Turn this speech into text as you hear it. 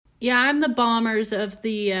Yeah, I'm the Bombers of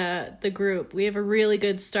the group. We have a really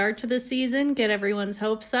good start to the season, get everyone's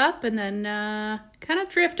hopes up, and then kind of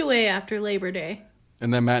drift away after Labor Day.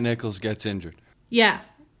 And then Matt Nichols gets injured. Yeah,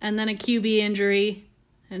 and then a QB injury,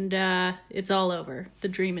 and it's all over. The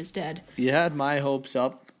dream is dead. You had my hopes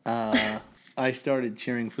up. I started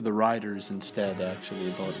cheering for the Riders instead,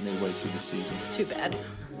 actually, about midway through the season. It's too bad.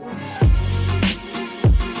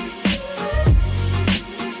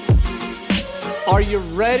 Are you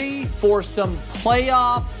ready for some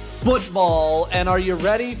playoff football? And are you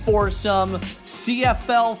ready for some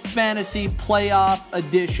CFL Fantasy Playoff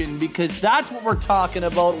Edition? Because that's what we're talking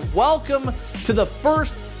about. Welcome to the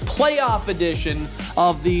first playoff edition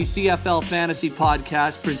of the CFL Fantasy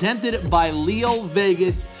Podcast, presented by Leo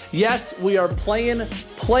Vegas. Yes, we are playing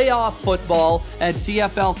playoff football at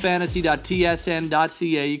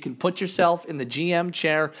cflfantasy.tsn.ca. You can put yourself in the GM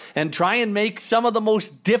chair and try and make some of the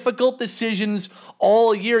most difficult decisions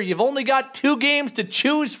all year. You've only got 2 games to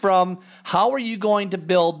choose from. How are you going to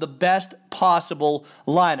build the best possible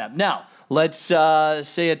lineup? Now, let's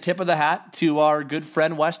say a tip of the hat to our good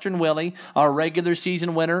friend Western Willie. Our regular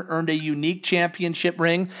season winner, earned a unique championship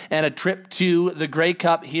ring and a trip to the Grey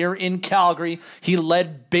Cup here in Calgary. He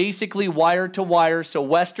led basically wire to wire. So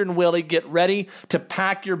Western Willie, get ready to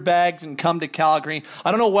pack your bags and come to Calgary.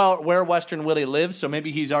 I don't know where Western Willie lives, so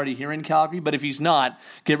maybe he's already here in Calgary, but if he's not,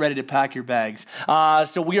 get ready to pack your bags.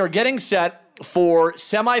 So we are getting set for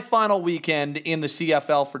semifinal weekend in the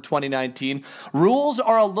CFL for 2019. Rules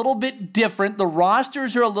are a little bit different. The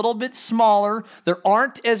rosters are a little bit smaller. There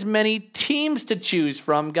aren't as many teams to choose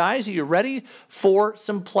from. Guys, are you ready for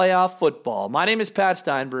some playoff football? My name is Pat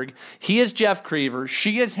Steinberg. He is Jeff Creever.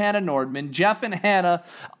 She is Hannah Nordman. Jeff and Hannah,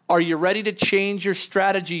 are you ready to change your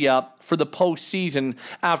strategy up for the postseason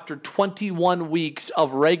after 21 weeks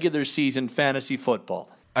of regular season fantasy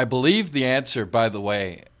football? I believe the answer, by the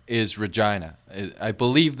way, is Regina. I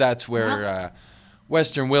believe that's where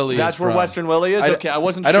Western Willie is from. That's where Western Willie is? Okay, I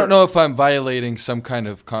wasn't sure. I don't know if I'm violating some kind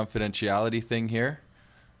of confidentiality thing here.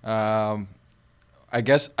 I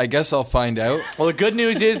guess I'll find out. Well, the good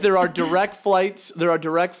news is there are direct flights. There are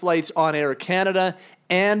direct flights on Air Canada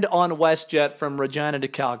and on WestJet from Regina to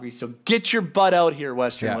Calgary. So get your butt out here,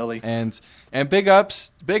 Western Willie. And big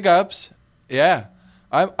ups. Yeah.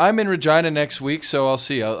 I'm in Regina next week, so I'll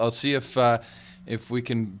see. I'll see if we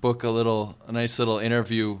can book a nice little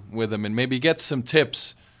interview with him and maybe get some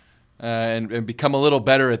tips and become a little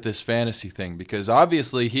better at this fantasy thing, because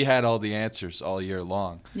obviously he had all the answers all year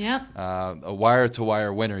long. Yeah. A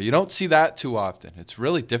wire-to-wire winner. You don't see that too often. It's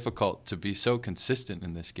really difficult to be so consistent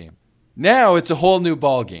in this game. Now it's a whole new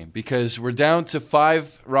ball game because we're down to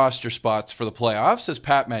 5 roster spots for the playoffs, as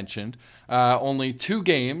Pat mentioned. Only 2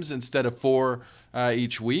 games instead of 4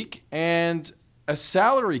 each week, and a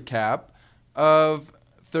salary cap of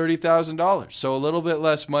 $30,000, so a little bit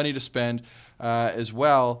less money to spend as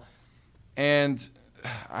well. And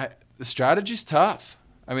the strategy's tough.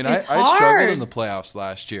 I mean, I struggled in the playoffs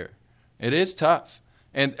last year. It is tough,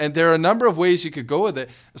 and there are a number of ways you could go with it,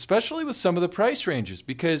 especially with some of the price ranges,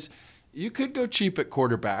 because you could go cheap at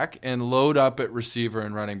quarterback and load up at receiver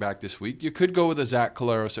and running back this week. You could go with a Zach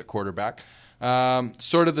Collaros at quarterback.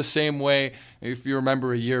 Sort of the same way, if you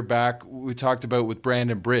remember a year back, we talked about with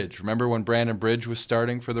Brandon Bridge. Remember when Brandon Bridge was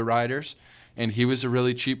starting for the Riders? And he was a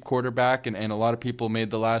really cheap quarterback, and a lot of people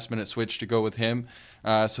made the last-minute switch to go with him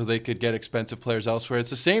so they could get expensive players elsewhere.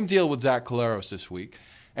 It's the same deal with Zach Collaros this week.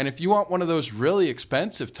 And if you want one of those really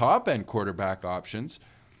expensive top-end quarterback options,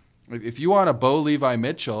 if you want a Bo Levi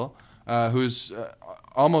Mitchell, who's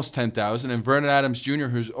almost $10,000, and Vernon Adams Jr.,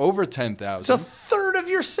 who's over $10,000. It's a third of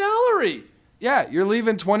your salary. Yeah, you're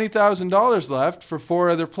leaving $20,000 left for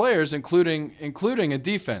 4 other players, including a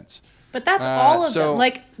defense. But that's all of them.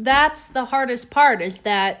 Like, that's the hardest part, is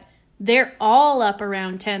that they're all up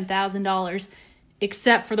around $10,000,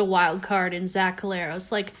 except for the wild card in Zach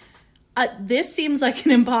Collaros. Like, this seems like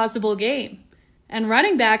an impossible game. And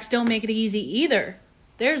running backs don't make it easy either.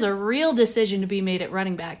 There's a real decision to be made at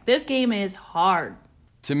running back. This game is hard.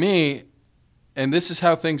 To me, and this is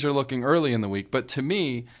how things are looking early in the week, but to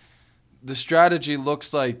me, the strategy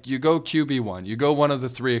looks like you go QB1. You go one of the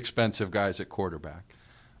 3 expensive guys at quarterback.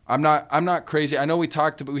 I'm not crazy. I know we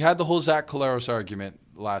had the whole Zach Collaros argument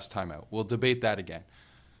last time out. We'll debate that again.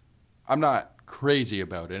 I'm not crazy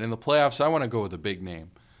about it. In the playoffs, I want to go with a big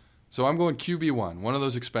name. So I'm going QB1, one of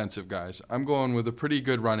those expensive guys. I'm going with a pretty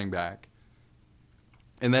good running back.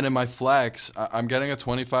 And then in my flex, I'm getting a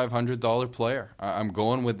 $2,500 player. I'm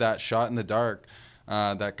going with that shot in the dark,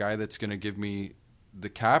 that guy that's going to give me the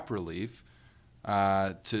cap relief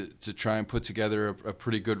to try and put together a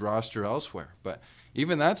pretty good roster elsewhere. But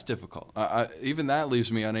even that's difficult. Even that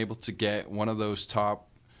leaves me unable to get one of those top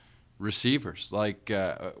receivers, like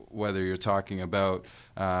whether you're talking about,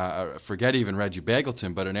 forget even Reggie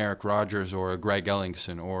Begelton, but an Eric Rogers or a Greg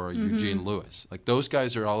Ellingson or a Eugene Lewis. Like, those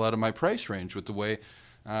guys are all out of my price range with the way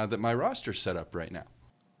that my roster's set up right now.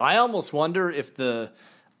 I almost wonder if the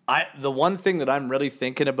one thing that I'm really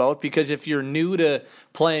thinking about, because if you're new to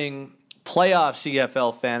playing playoff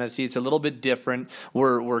CFL fantasy, it's a little bit different.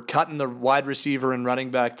 We're cutting the wide receiver and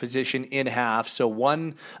running back position in half, so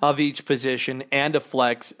one of each position and a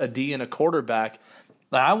flex, a D and a quarterback.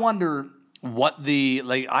 I wonder what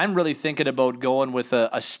I'm really thinking about going with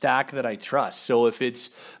a stack that I trust. So if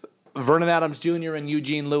it's Vernon Adams Jr. and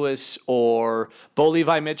Eugene Lewis, or Bo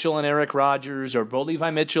Levi Mitchell and Eric Rogers, or Bo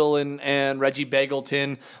Levi Mitchell and Reggie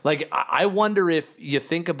Begelton. Like, I wonder if you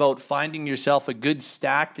think about finding yourself a good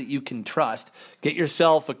stack that you can trust, get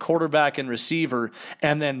yourself a quarterback and receiver,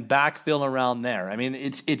 and then backfill around there. I mean,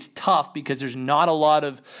 it's tough because there's not a lot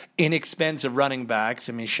of inexpensive running backs.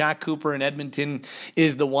 I mean, Shaq Cooper in Edmonton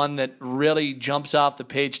is the one that really jumps off the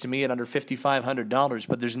page to me at under $5,500,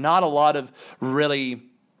 but there's not a lot of really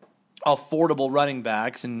affordable running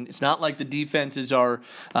backs, and it's not like the defenses are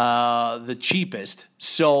the cheapest.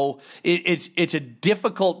 So it's a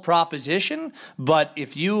difficult proposition, but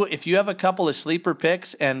if you have a couple of sleeper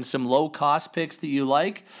picks and some low cost picks that you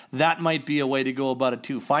like, that might be a way to go about it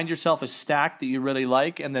too. Find yourself a stack that you really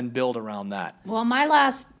like and then build around that. Well, my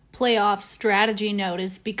last playoff strategy note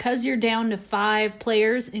is, because you're down to 5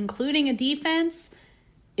 players, including a defense,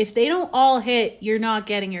 if they don't all hit, you're not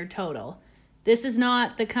getting your total. This is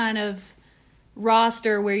not the kind of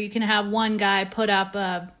roster where you can have one guy put up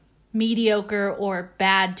a mediocre or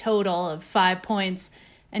bad total of 5 points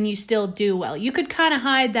and you still do well. You could kind of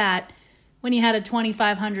hide that when you had a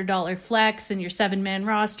 $2,500 flex in your 7-man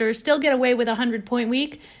roster, still get away with a 100-point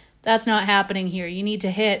week. That's not happening here. You need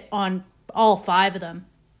to hit on all 5 of them.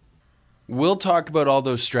 We'll talk about all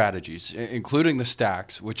those strategies, including the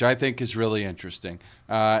stacks, which I think is really interesting.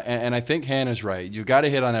 And I think Hannah's right. You've got to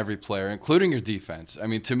hit on every player, including your defense. I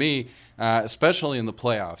mean, to me, especially in the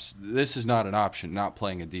playoffs, this is not an option, not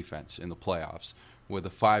playing a defense in the playoffs with a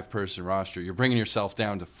 5-person roster. You're bringing yourself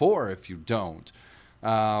down to 4 if you don't.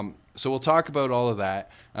 So we'll talk about all of that,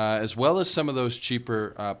 as well as some of those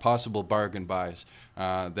cheaper possible bargain buys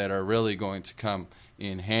that are really going to come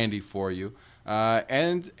in handy for you.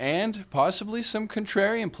 And possibly some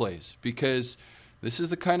contrarian plays, because this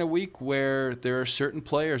is the kind of week where there are certain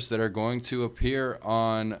players that are going to appear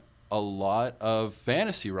on a lot of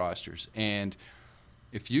fantasy rosters. And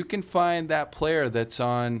if you can find that player that's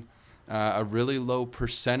on a really low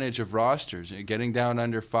percentage of rosters, getting down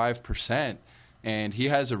under 5%, and he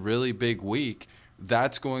has a really big week,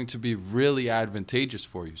 that's going to be really advantageous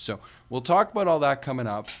for you. So we'll talk about all that coming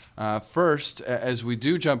up. First, as we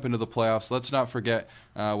do jump into the playoffs, let's not forget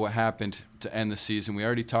what happened to end the season. We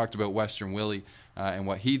already talked about Western Willie and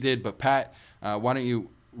what he did, but Pat, why don't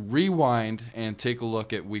you rewind and take a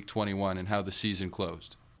look at Week 21 and how the season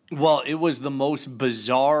closed? Well, it was the most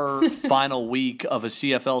bizarre final week of a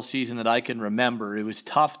CFL season that I can remember. It was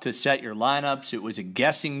tough to set your lineups. It was a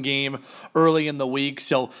guessing game early in the week.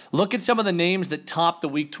 So look at some of the names that topped the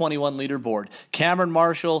Week 21 leaderboard. Cameron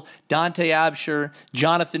Marshall, Dante Absher,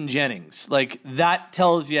 Jonathan Jennings. Like, that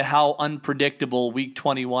tells you how unpredictable Week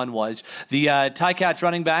 21 was. The Ticats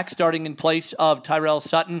running back starting in place of Tyrell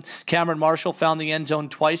Sutton. Cameron Marshall found the end zone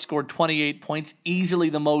twice, scored 28 points, easily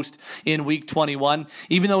the most in Week 21.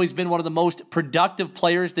 Even though he's been one of the most productive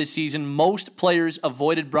players this season, most players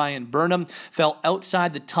avoided Brian Burnham, fell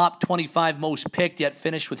outside the top 25 most picked, yet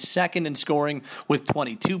finished with second in scoring with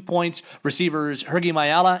 22 points. Receivers Hergy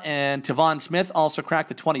Mayala and Tavon Smith also cracked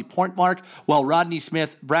the 20-point mark, while Rodney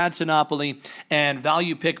Smith, Brad Sinopoli, and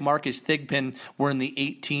value pick Marcus Thigpen were in the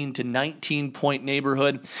 18 to 19-point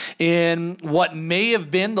neighborhood. In what may have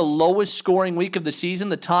been the lowest scoring week of the season,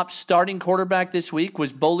 the top starting quarterback this week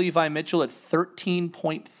was Bo Levi Mitchell at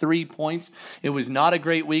 13.3 points. It was not a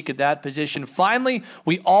great week at that position. Finally,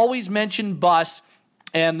 we always mention bus,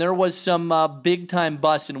 and there was some big-time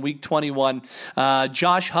bus in Week 21.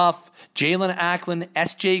 Josh Huff, Jalen Acklin,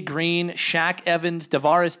 S.J. Green, Shaq Evans,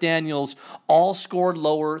 Davaris Daniels all scored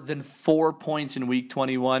lower than 4 points in Week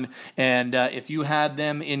 21. And if you had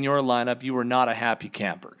them in your lineup, you were not a happy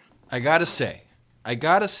camper. I gotta say,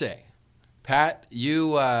 Pat,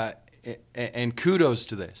 you and kudos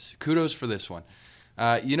to this. Kudos for this one.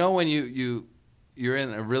 You know, when you're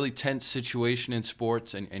in a really tense situation in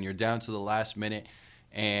sports and you're down to the last minute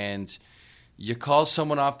and you call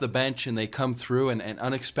someone off the bench and they come through and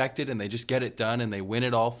unexpected and they just get it done and they win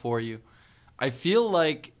it all for you. I feel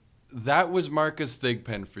like that was Marcus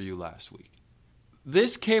Thigpen for you last week.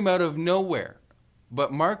 this came out of nowhere.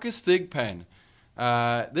 But Marcus Thigpen,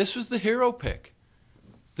 this was the hero pick.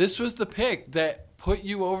 This was the pick that put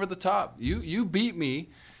you over the top. You beat me.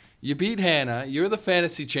 You beat Hannah. You're the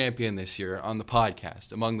fantasy champion this year on the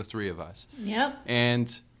podcast among the three of us. Yep.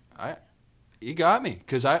 And you got me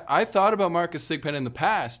because I thought about Marcus Thigpen in the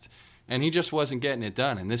past, and he just wasn't getting it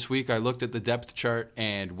done. And this week I looked at the depth chart,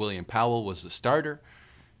 and William Powell was the starter.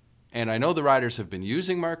 And I know the Riders have been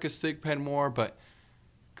using Marcus Thigpen more, but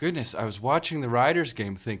goodness, I was watching the Riders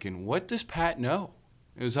game thinking, what does Pat know?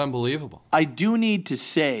 It was unbelievable. I do need to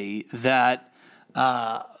say that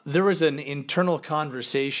there was an internal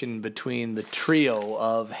conversation between the trio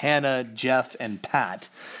of Hannah, Jeff, and Pat,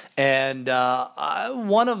 and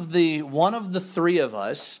one of the three of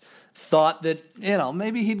us thought that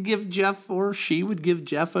maybe he'd give Jeff, or she would give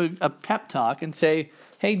Jeff a pep talk and say,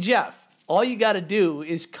 "Hey Jeff, all you got to do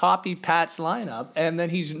is copy Pat's lineup, and then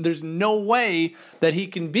there's no way that he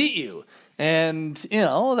can beat you." And,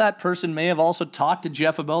 that person may have also talked to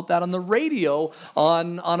Jeff about that on the radio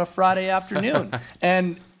on a Friday afternoon.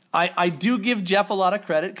 And I do give Jeff a lot of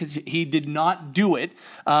credit because he did not do it.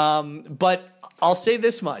 But I'll say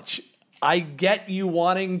this much. I get you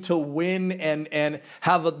wanting to win and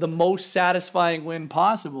have the most satisfying win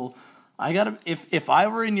possible. If I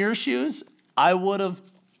were in your shoes, I would have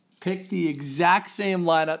picked the exact same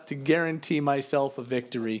lineup to guarantee myself a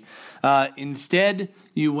victory. Instead,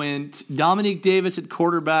 you went Dominique Davis at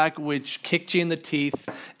quarterback, which kicked you in the teeth,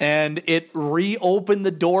 and it reopened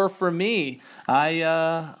the door for me.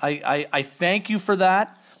 I thank you for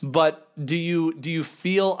that. But do you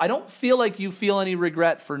feel? I don't feel like you feel any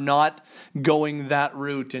regret for not going that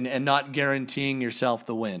route and not guaranteeing yourself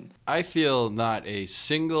the win. I feel not a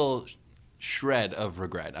single shred of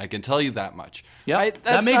regret. I can tell you that much. Yeah,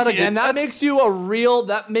 that makes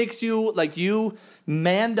you like you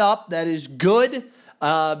manned up. That is good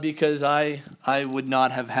because I would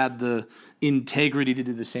not have had the integrity to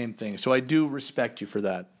do the same thing. So I do respect you for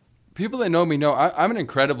that. People that know me know I'm an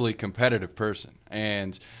incredibly competitive person,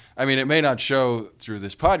 and I mean it may not show through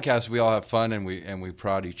this podcast. We all have fun and we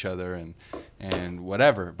prod each other and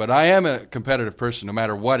whatever. But I am a competitive person, no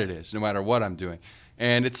matter what it is, no matter what I'm doing.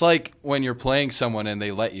 And it's like when you're playing someone and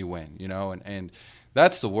they let you win, and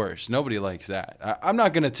that's the worst. Nobody likes that. I'm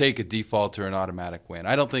not going to take a default or an automatic win.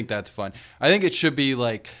 I don't think that's fun. I think it should be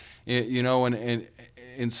like, in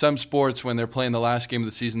some sports when they're playing the last game of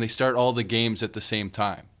the season, they start all the games at the same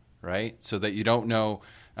time, right? So that you don't know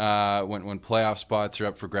when playoff spots are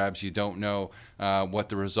up for grabs, you don't know what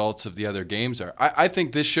the results of the other games are. I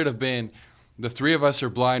think this should have been the three of us are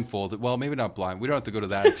blindfolded. Well, maybe not blind. We don't have to go to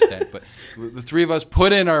that extent. But the three of us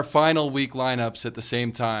put in our final week lineups at the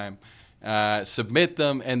same time, submit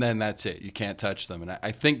them, and then that's it. You can't touch them. And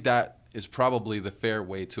I think that is probably the fair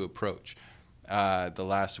way to approach the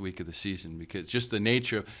last week of the season, because just the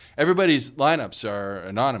nature of everybody's lineups are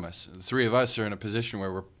anonymous. The three of us are in a position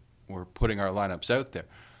where we're putting our lineups out there.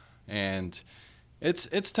 And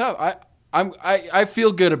it's tough. I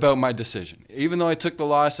feel good about my decision. Even though I took the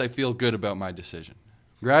loss, I feel good about my decision.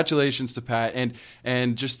 Congratulations to Pat.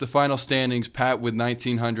 And just the final standings, Pat with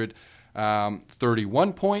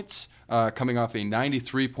 1,931 points, coming off a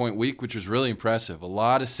 93-point week, which was really impressive. A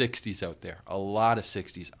lot of 60s out there. A lot of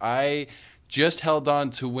 60s. I just held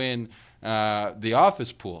on to win the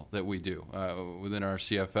office pool that we do within our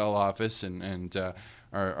CFL office and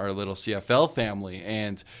our little CFL family.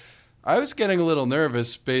 And I was getting a little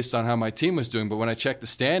nervous based on how my team was doing, but when I checked the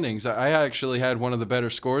standings, I actually had one of the better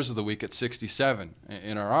scores of the week at 67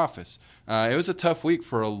 in our office. It was a tough week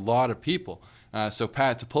for a lot of people. So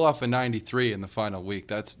Pat, to pull off a 93 in the final week,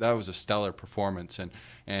 that was a stellar performance,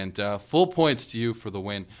 and full points to you for the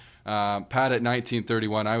win. Pat at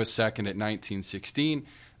 1931, I was second at 1916,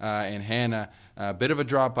 and Hannah, a bit of a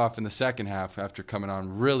drop-off in the second half after coming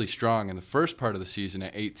on really strong in the first part of the season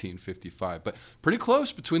at 1855. But pretty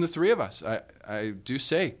close between the three of us. I do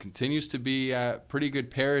say, continues to be pretty good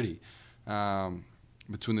parity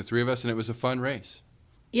between the three of us, and it was a fun race.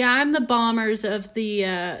 Yeah, I'm the Bombers of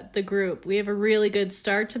the group. We have a really good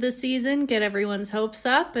start to the season, get everyone's hopes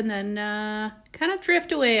up, and then kind of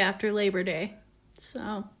drift away after Labor Day.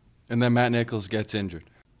 So. And then Matt Nichols gets injured.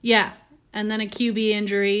 Yeah, and then a QB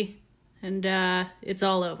injury. And it's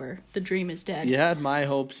all over. The dream is dead. You had my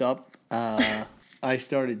hopes up. I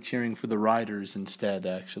started cheering for the Riders instead,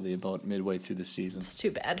 actually, about midway through the season. It's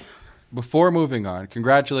too bad. Before moving on,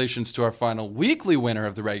 congratulations to our final weekly winner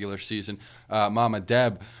of the regular season, Mama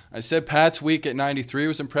Deb. I said Pat's week at 93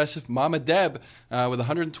 was impressive. Mama Deb with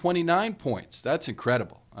 129 points. That's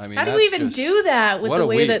incredible. I mean, how do you even do that with the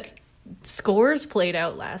way that scores played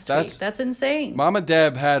out last week? That's insane. Mama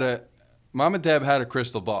Deb had Mama Deb had a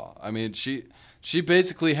crystal ball. I mean, she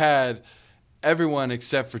basically had everyone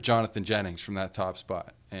except for Jonathan Jennings from that top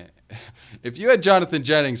spot. And if you had Jonathan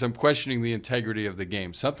Jennings, I'm questioning the integrity of the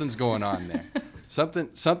game. Something's going on there.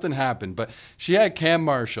 Something happened. But she had Cam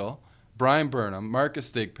Marshall, Brian Burnham,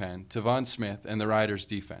 Marcus Thigpen, Tavon Smith, and the Riders'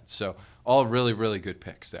 defense. So all really, really good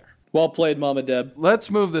picks there. Well played, Mama Deb. Let's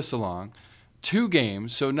move this along. 2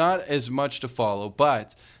 games, so not as much to follow,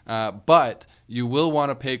 but you will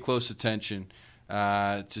want to pay close attention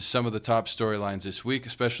to some of the top storylines this week,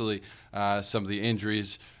 especially some of the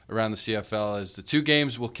injuries around the CFL, as the 2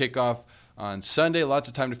 games will kick off on Sunday. Lots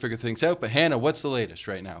of time to figure things out. But Hannah, what's the latest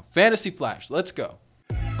right now? Fantasy Flash, let's go.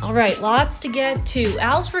 All right, lots to get to.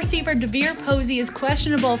 Als receiver DeVere Posey is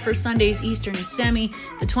questionable for Sunday's Eastern semi.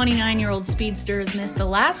 The 29-year-old speedster has missed the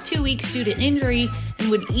last 2 weeks due to injury and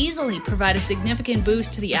would easily provide a significant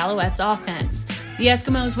boost to the Alouettes' offense. The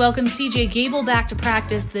Eskimos welcome CJ Gable back to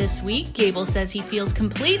practice this week. Gable says he feels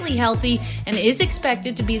completely healthy and is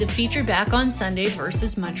expected to be the featured back on Sunday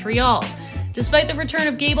versus Montreal. Despite the return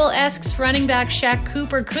of Gable, Esk's running back Shaq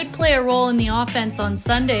Cooper could play a role in the offense on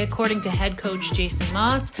Sunday, according to head coach Jason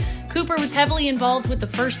Moss. Cooper was heavily involved with the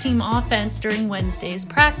first-team offense during Wednesday's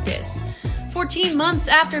practice. 14 months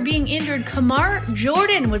after being injured, Kamar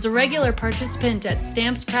Jordan was a regular participant at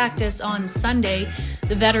Stamps practice on Sunday.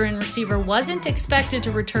 The veteran receiver wasn't expected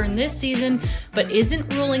to return this season, but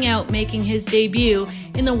isn't ruling out making his debut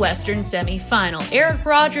in the Western semifinal. Eric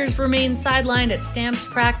Rogers remained sidelined at Stamps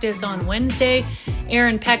practice on Wednesday.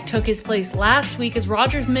 Aaron Peck took his place last week as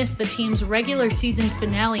Rogers missed the team's regular season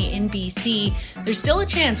finale in BC. There's still a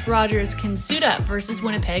chance Rogers can suit up versus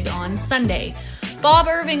Winnipeg on Sunday. Bob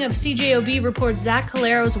Irving of CJOB reports Zach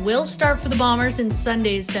Collaros will start for the Bombers in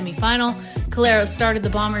Sunday's semifinal. Collaros started the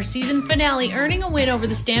Bombers' season finale, earning a win over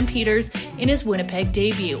the Stampeders in his Winnipeg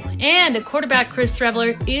debut. And a quarterback, Chris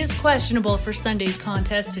Streveler, is questionable for Sunday's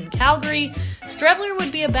contest in Calgary. Streveler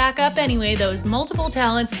would be a backup anyway, though his multiple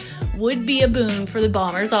talents would be a boon for the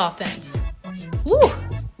Bombers' offense. Woo!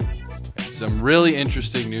 Some really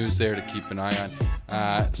interesting news there to keep an eye on,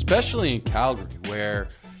 especially in Calgary, where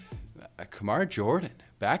Kamar Jordan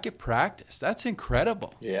back at practice. That's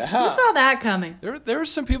incredible. Yeah. Who saw that coming? There were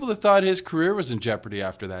some people that thought his career was in jeopardy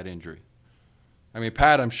after that injury. I mean,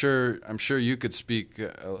 Pat, I'm sure you could speak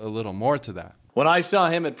a little more to that. When I saw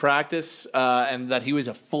him at practice and that he was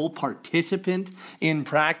a full participant in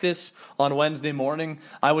practice on Wednesday morning,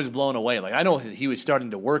 I was blown away. Like, I know he was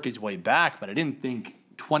starting to work his way back, but I didn't think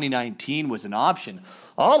 2019 was an option.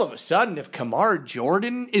 All of a sudden, if Kamar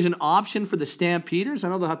Jordan is an option for the Stampeders, I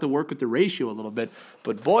know they'll have to work with the ratio a little bit,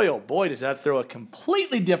 but boy, oh boy, does that throw a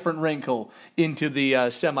completely different wrinkle into the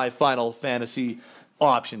semifinal fantasy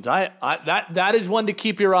options. That is one to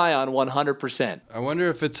keep your eye on 100%. I wonder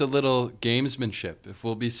if it's a little gamesmanship, if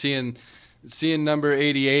we'll be seeing number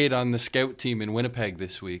 88 on the scout team in Winnipeg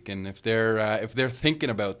this week, and if they're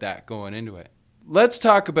thinking about that going into it. Let's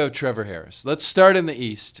talk about Trevor Harris. Let's start in the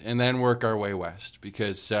East and then work our way west,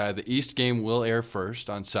 because the East game will air first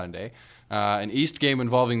on Sunday. An East game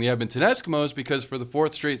involving the Edmonton Eskimos, because for the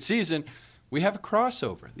 4th straight season, we have a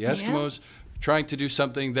crossover. The Eskimos trying to do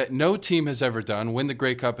something that no team has ever done, win the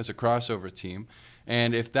Grey Cup as a crossover team.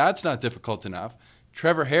 And if that's not difficult enough,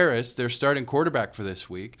 Trevor Harris, their starting quarterback for this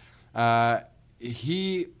week,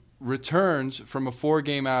 he returns from a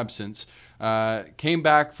 4-game absence, came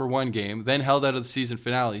back for 1 game, then held out of the season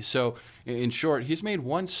finale. So, in short, he's made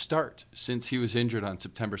 1 start since he was injured on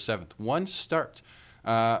September 7th. 1 start.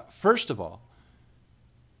 First of all,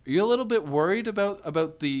 are you a little bit worried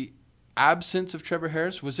about the absence of Trevor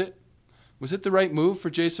Harris? Was it the right move for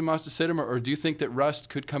Jason Moss to sit him, or do you think that rust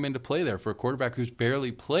could come into play there for a quarterback who's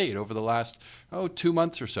barely played over the last 2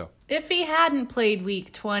 months or so? If he hadn't played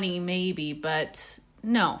week 20, maybe, but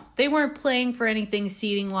no. They weren't playing for anything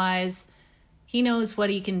seeding-wise. He knows what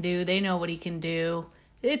he can do. They know what he can do.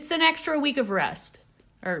 It's an extra week of rest.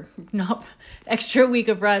 Or, no, extra week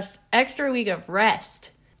of rest. Extra week of rest.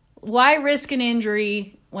 Why risk an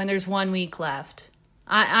injury when there's 1 week left?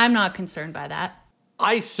 I'm not concerned by that.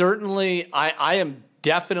 I am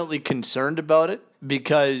definitely concerned about it,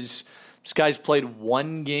 because this guy's played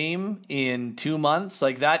 1 game in 2 months.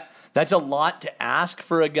 Like, that's a lot to ask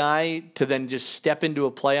for a guy to then just step into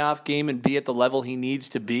a playoff game and be at the level he needs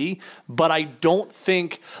to be. But I don't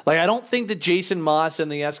think that Jason Moss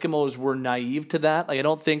and the Eskimos were naive to that. Like, I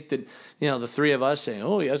don't think that, the 3 of us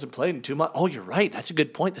saying, he hasn't played in 2 months. Oh, you're right. That's a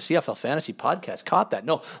good point. The CFL Fantasy Podcast caught that.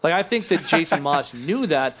 No, I think that Jason Moss knew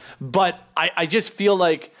that, but I just feel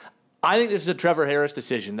like I think this is a Trevor Harris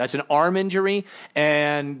decision. That's an arm injury,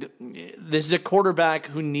 and this is a quarterback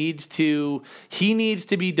who needs to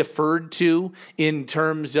be deferred to in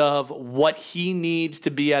terms of what he needs to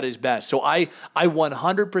be at his best. So I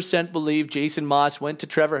 100% believe Jason Maas went to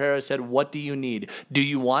Trevor Harris, said, what do you need? Do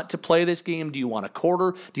you want to play this game? Do you want a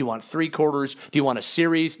quarter? Do you want 3 quarters? Do you want a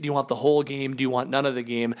series? Do you want the whole game? Do you want none of the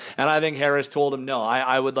game? And I think Harris told him, no,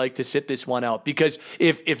 I would like to sit this one out, because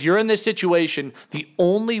if you're in this situation, the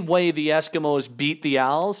only way the Eskimos beat the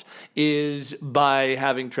Owls is by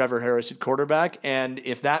having Trevor Harris at quarterback. And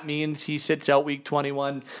if that means he sits out week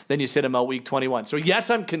 21, then you sit him out week 21. So yes,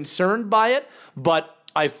 I'm concerned by it, but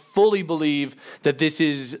I fully believe that this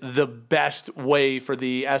is the best way for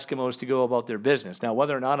the Eskimos to go about their business. Now,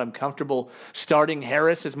 whether or not I'm comfortable starting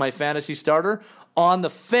Harris as my fantasy starter, on the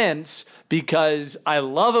fence, because I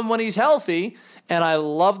love him when he's healthy, and I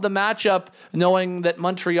love the matchup knowing that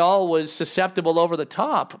Montreal was susceptible over the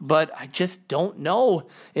top, but I just don't know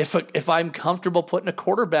if I'm comfortable putting a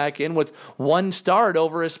quarterback in with one start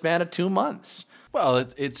over a span of 2 months. Well,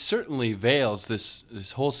 it certainly veils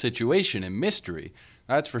this whole situation in mystery.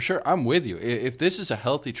 That's for sure. I'm with you. If this is a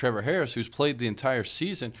healthy Trevor Harris who's played the entire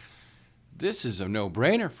season, this is a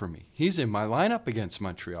no-brainer for me. He's in my lineup against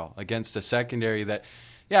Montreal, against a secondary that,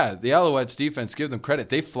 yeah, the Alouettes defense, give them credit,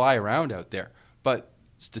 they fly around out there. But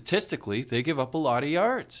statistically, they give up a lot of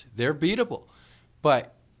yards. They're beatable.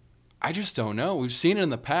 But I just don't know. We've seen it in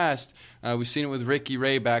the past. We've seen it with Ricky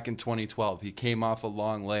Ray back in 2012. He came off a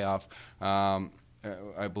long layoff.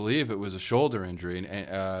 I believe it was a shoulder injury.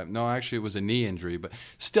 No, actually, it was a knee injury. But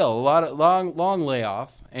still, a lot of long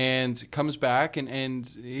layoff, and comes back, and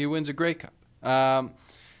he wins a Grey Cup. And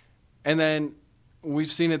then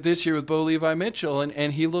we've seen it this year with Bo Levi Mitchell,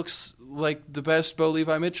 and he looks like the best Bo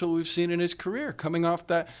Levi Mitchell we've seen in his career, coming off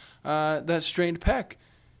that strained pec.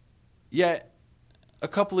 Yet, a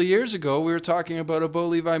couple of years ago, we were talking about a Bo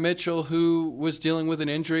Levi Mitchell who was dealing with an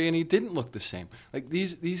injury, and he didn't look the same. Like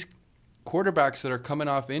these quarterbacks that are coming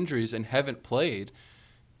off injuries and haven't played,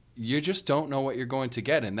 you just don't know what you're going to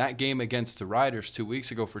get. And that game against the Riders 2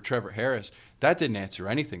 weeks ago for Trevor Harris, that didn't answer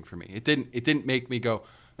anything for me. It didn't make me go,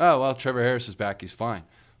 oh, well, Trevor Harris is back, he's fine.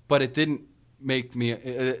 But it didn't make me,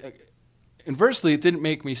 inversely, it didn't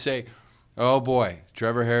make me say, oh boy,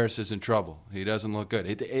 Trevor Harris is in trouble. He doesn't look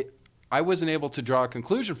good. I wasn't able to draw a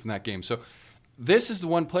conclusion from that game. So this is the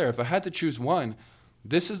one player, if I had to choose one,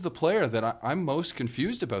 this is the player that I'm most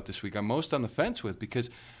confused about this week. I'm most on the fence with, because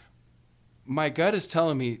my gut is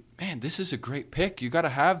telling me, man, this is a great pick. You got to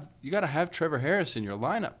have Trevor Harris in your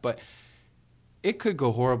lineup, but it could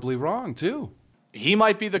go horribly wrong too. He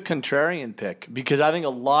might be the contrarian pick, because I think a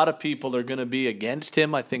lot of people are going to be against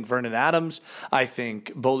him. I think Vernon Adams, I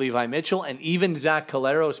think Bo Levi Mitchell, and even Zach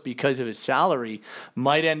Collaros, because of his salary,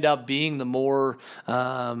 might end up being the more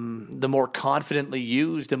confidently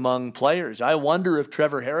used among players. I wonder if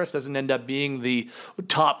Trevor Harris doesn't end up being the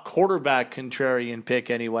top quarterback contrarian pick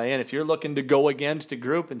anyway. And if you're looking to go against a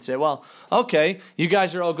group and say, well, okay, you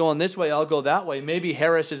guys are all going this way, I'll go that way, maybe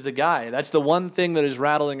Harris is the guy. That's the one thing that is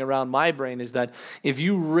rattling around my brain, is that if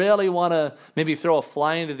you really want to maybe throw a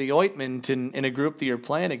fly into the ointment in a group that you're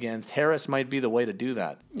playing against, Harris might be the way to do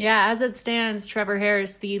that. Yeah, as it stands, Trevor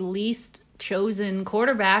Harris, the least chosen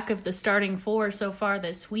quarterback of the starting 4 so far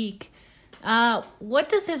this week. What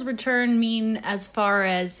does his return mean as far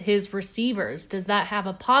as his receivers? Does that have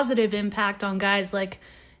a positive impact on guys like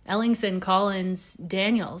Ellingson, Collins,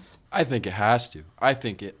 Daniels? I think it has to. I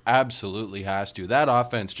think it absolutely has to. That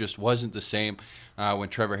offense just wasn't the same when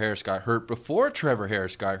Trevor Harris got hurt. Before Trevor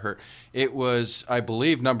Harris got hurt, it was, I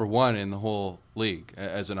believe, number 1 in the whole league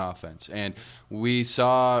as an offense. And we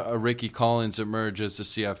saw a Ricky Collins emerge as the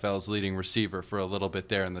CFL's leading receiver for a little bit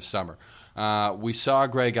there in the summer. We saw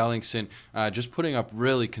Greg Ellingson just putting up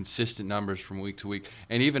really consistent numbers from week to week,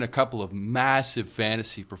 and even a couple of massive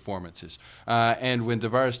fantasy performances. And when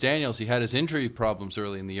DeVaris Daniels, he had his injury problems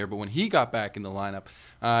early in the year, but when he got back in the lineup,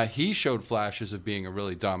 he showed flashes of being a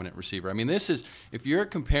really dominant receiver. I mean, this is, if you're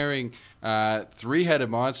comparing three-headed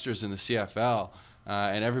monsters in the CFL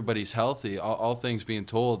and everybody's healthy, all things being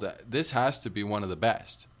told, this has to be one of the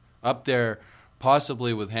best. Up there,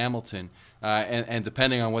 possibly with Hamilton. And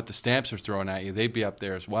depending on what the Stamps are throwing at you, they'd be up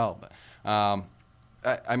there as well. But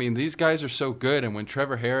I mean, these guys are so good, and when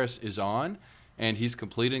Trevor Harris is on and he's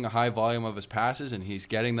completing a high volume of his passes and he's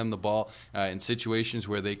getting them the ball in situations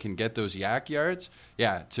where they can get those yak yards,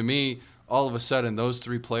 yeah, to me, all of a sudden, those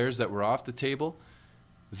 3 players that were off the table,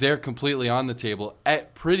 they're completely on the table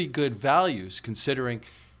at pretty good values, considering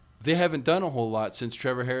they haven't done a whole lot since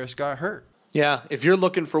Trevor Harris got hurt. Yeah, if you're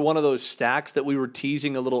looking for one of those stacks that we were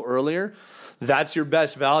teasing a little earlier, that's your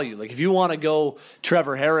best value. Like if you want to go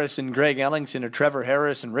Trevor Harris and Greg Ellingson or Trevor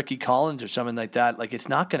Harris and Ricky Collins or something like that, like it's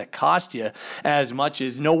not going to cost you as much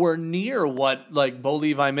as nowhere near what like Bo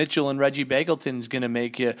Levi Mitchell and Reggie Begelton is going to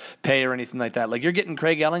make you pay or anything like that. Like you're getting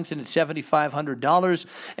Craig Ellingson at $7,500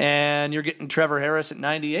 and you're getting Trevor Harris at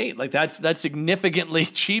 $98. Like that's significantly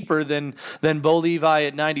cheaper than Bo Levi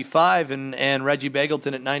at $95 and Reggie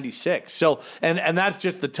Begelton at $96. So and that's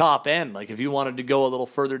just the top end. Like if you wanted to go a little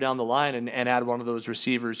further down the line and add one of those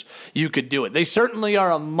receivers, you could do it. They certainly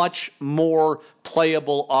are a much more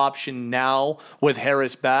playable option now with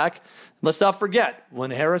Harris back. Let's not forget,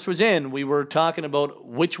 when Harris was in, we were talking about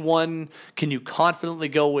which one can you confidently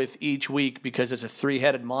go with each week because it's a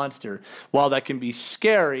three-headed monster. While that can be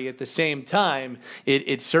scary, at the same time,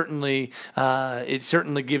 it certainly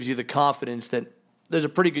gives you the confidence that there's a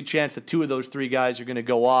pretty good chance that two of those three guys are going to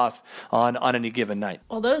go off on any given night.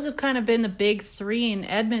 Well, those have kind of been the big three in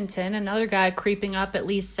Edmonton. Another guy creeping up, at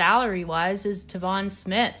least salary-wise, is Tavon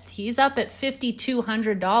Smith. He's up at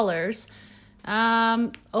 $5,200.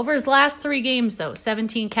 Over his last 3 games, though,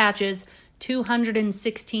 17 catches,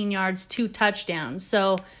 216 yards, 2 touchdowns.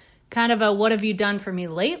 So kind of a what have you done for me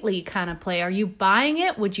lately kind of play. Are you buying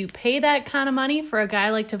it? Would you pay that kind of money for a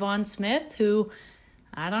guy like Tavon Smith who,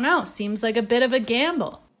 I don't know, seems like a bit of a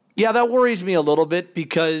gamble? Yeah, that worries me a little bit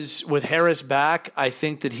because with Harris back, I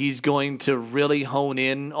think that he's going to really hone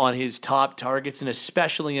in on his top targets, and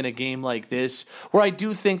especially in a game like this, where I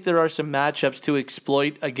do think there are some matchups to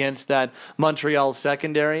exploit against that Montreal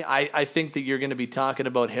secondary. I think that you're going to be talking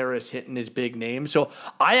about Harris hitting his big name. So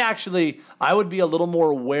I would be a little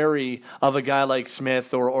more wary of a guy like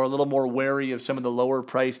Smith or a little more wary of some of the lower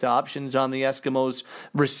priced options on the Eskimos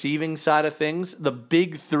receiving side of things. The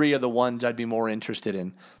big three are the ones I'd be more interested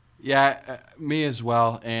in. Yeah, me as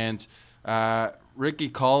well. And Ricky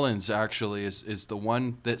Collins actually is the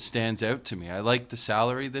one that stands out to me. I like the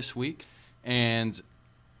salary this week, and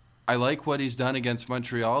I like what he's done against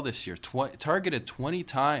Montreal this year. Targeted 20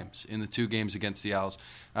 times in the 2 games against the Owls.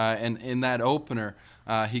 And in that opener,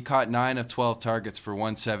 he caught 9 of 12 targets for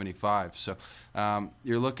 175. So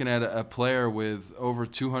you're looking at a player with over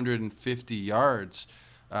 250 yards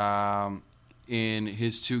in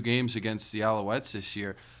his 2 games against the Alouettes this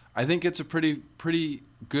year. I think it's a pretty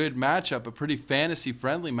good matchup, a pretty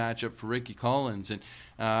fantasy-friendly matchup for Ricky Collins. And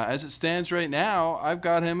as it stands right now, I've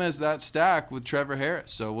got him as that stack with Trevor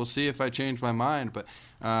Harris. So we'll see if I change my mind. But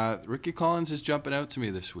Ricky Collins is jumping out to me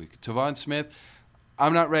this week. Tavon Smith,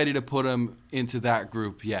 I'm not ready to put him into that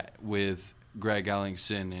group yet with Greg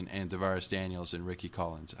Ellingson and Tavares Daniels and Ricky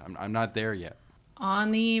Collins. I'm not there yet.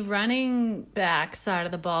 On the running back side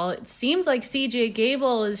of the ball, it seems like CJ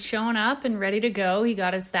Gable is showing up and ready to go. He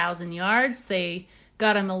got his 1,000 yards. They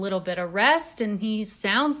got him a little bit of rest, and he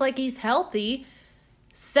sounds like he's healthy.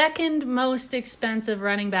 Second most expensive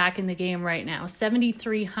running back in the game right now,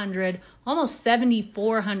 $7,300, almost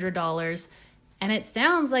 $7,400. And it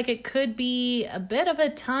sounds like it could be a bit of a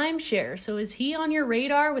timeshare. So is he on your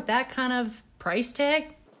radar with that kind of price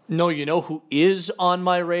tag? No, you know who is on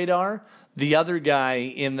my radar? The other guy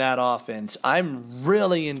in that offense. I'm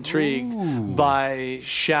really intrigued by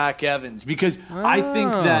Shaq Evans because I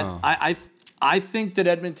think that I think that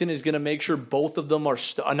Edmonton is going to make sure both of them are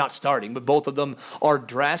not starting, but both of them are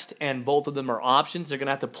dressed and both of them are options. They're going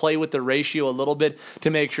to have to play with the ratio a little bit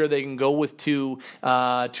to make sure they can go with two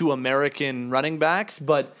American running backs.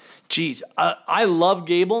 But geez, I love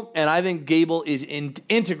Gable, and I think Gable is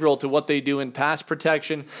integral to what they do in pass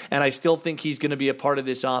protection, and I still think he's going to be a part of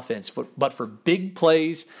this offense. But for big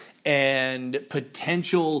plays and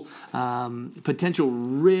potential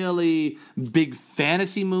really big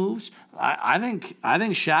fantasy moves, I think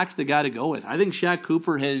Shaq's the guy to go with. I think Shaq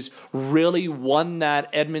Cooper has really won that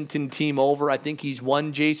Edmonton team over. I think he's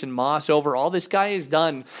won Jason Moss over. All this guy has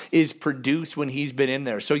done is produce when he's been in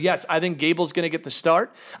there. So yes, I think Gable's going to get the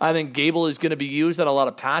start. I think Gable is going to be used at a lot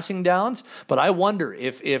of passing downs. But I wonder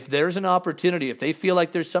if there's an opportunity, if they feel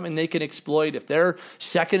like there's something they can exploit, if they're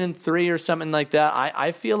 2nd and 3 or something like that,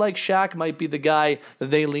 I feel like Shaq might be the guy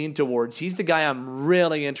that they lean towards. He's the guy I'm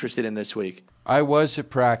really interested in this week. I was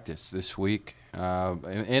at practice this week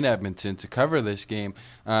in Edmonton to cover this game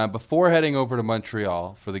before heading over to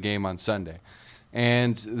Montreal for the game on Sunday.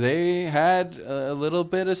 And they had a little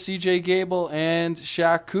bit of CJ Gable and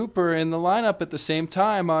Shaq Cooper in the lineup at the same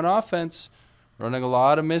time on offense, running a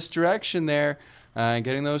lot of misdirection there and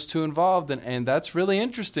getting those two involved. And that's really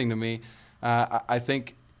interesting to me. I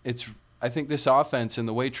think this offense and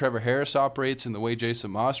the way Trevor Harris operates and the way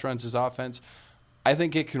Jason Moss runs his offense, I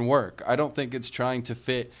think it can work. I don't think it's trying to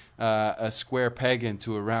fit a square peg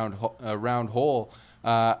into a round hole.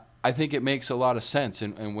 I think it makes a lot of sense.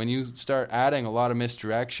 And when you start adding a lot of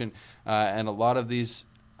misdirection and a lot of these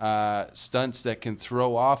stunts that can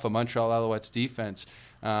throw off a Montreal Alouettes defense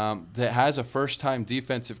that has a first-time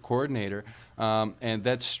defensive coordinator and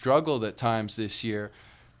that's struggled at times this year,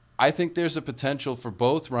 I think there's a potential for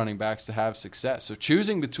both running backs to have success. So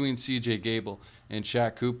choosing between C.J. Gable and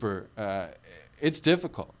Shaq Cooper, it's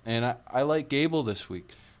difficult. And I like Gable this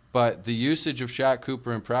week. But the usage of Shaq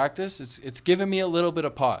Cooper in practice, it's given me a little bit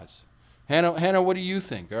of pause. Hannah, what do you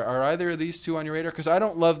think? Are either of these two on your radar? Because I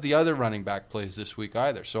don't love the other running back plays this week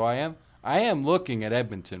either. So I am looking at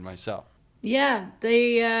Edmonton myself. Yeah,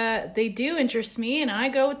 they do interest me, and I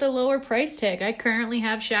go with the lower price tag. I currently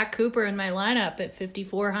have Shaq Cooper in my lineup at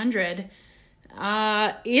 $5,400.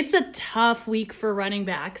 It's a tough week for running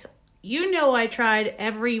backs. You know I tried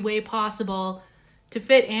every way possible to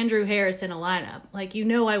fit Andrew Harris in a lineup. Like, you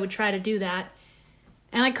know I would try to do that.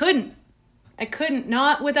 And I couldn't.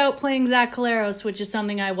 Not without playing Zach Collaros, which is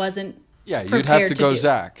something I wasn't you'd have to go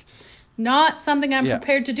Zach. Not something I'm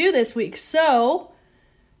prepared to do this week. So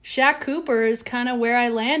Shaq Cooper is kind of where I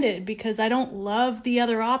landed because I don't love the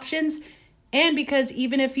other options. And because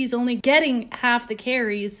even if he's only getting half the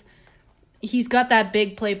carries, he's got that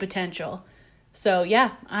big play potential. So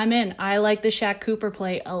yeah, I'm in. I like the Shaq Cooper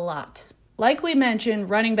play a lot. Like we mentioned,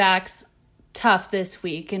 running backs tough this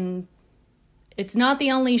week, and it's not the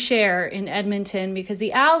only share in Edmonton because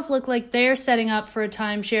the Owls look like they're setting up for a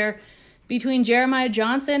timeshare between Jeremiah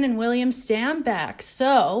Johnson and William Stanback.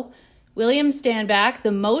 So, William Stanback,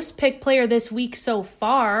 the most picked player this week so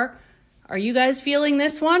far. Are you guys feeling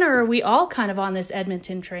this one, or are we all kind of on this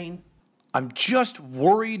Edmonton train? I'm just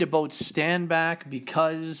worried about Stanback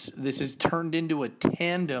because this has turned into a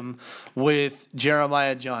tandem with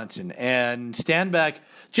Jeremiah Johnson. And Stanback,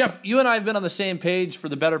 Jeff, you and I have been on the same page for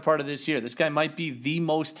the better part of this year. This guy might be the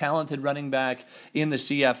most talented running back in the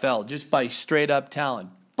CFL, just by straight up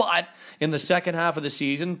talent. But in the second half of the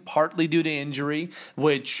season, partly due to injury,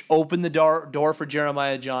 which opened the door for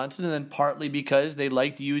Jeremiah Johnson, and then partly because they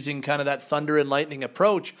liked using kind of that thunder and lightning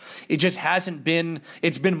approach, it just hasn't been,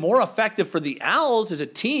 it's been more effective for the Owls as a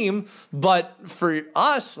team, but for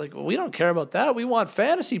us, like, we don't care about that. We want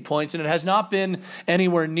fantasy points, and it has not been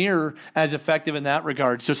anywhere near as effective in that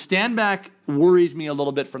regard. So Stanback worries me a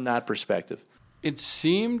little bit from that perspective. It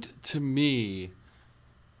seemed to me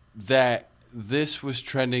that this was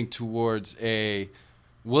trending towards a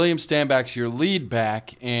William Stanback's your lead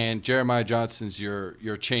back and Jeremiah Johnson's your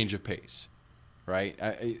change of pace, right?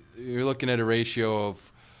 You're looking at a ratio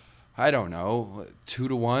of, I don't know, 2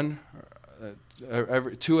 to 1,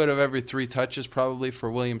 2 out of every 3 touches probably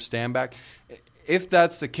for William Stanback. If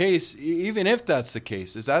that's the case, even if that's the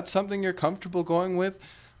case, is that something you're comfortable going with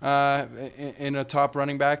in a top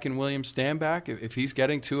running back in William Stanback if he's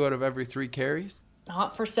getting 2 out of every 3 carries?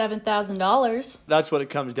 Not for $7,000. That's what it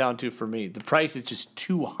comes down to for me. The price is just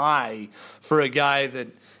too high for a guy that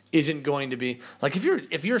isn't going to be like,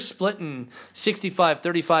 if you're splitting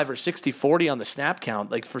 65-35 or 60-40 on the snap count,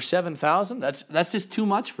 like for $7,000, that's just too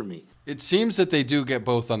much for me. It seems that they do get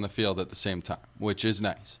both on the field at the same time, which is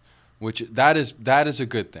nice. That is a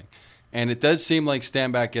good thing. And it does seem like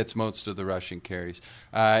Stanback gets most of the rushing carries.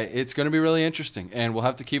 It's going to be really interesting, and we'll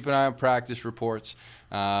have to keep an eye on practice reports.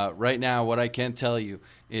 Right now, what I can tell you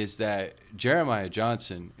is that Jeremiah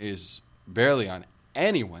Johnson is barely on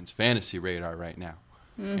anyone's fantasy radar right now.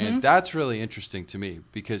 Mm-hmm. And that's really interesting to me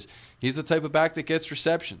because he's the type of back that gets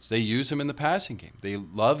receptions. They use him in the passing game. They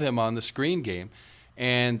love him on the screen game.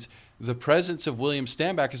 And the presence of William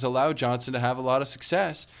Stanback has allowed Johnson to have a lot of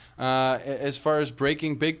success as far as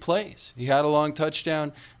breaking big plays. He had a long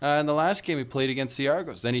touchdown in the last game he played against the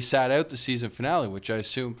Argos. Then he sat out the season finale, which I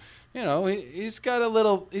assume, you know, he's got a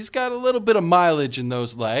little bit of mileage in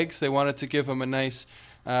those legs. They wanted to give him a nice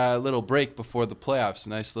little break before the playoffs, a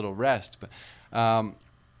nice little rest. But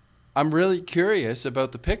I'm really curious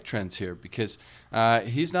about the pick trends here because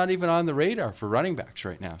he's not even on the radar for running backs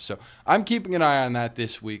right now. So I'm keeping an eye on that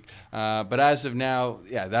this week. But as of now,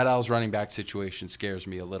 yeah, that Owls running back situation scares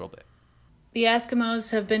me a little bit. The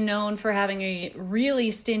Eskimos have been known for having a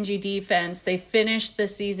really stingy defense. They finished the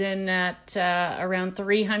season at around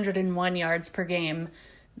 301 yards per game,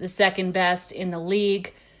 the second best in the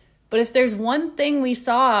league. But if there's one thing we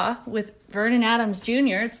saw with Vernon Adams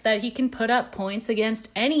Jr., it's that he can put up points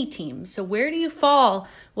against any team. So where do you fall?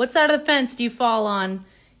 What side of the fence do you fall on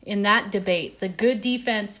in that debate? The good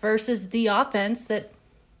defense versus the offense that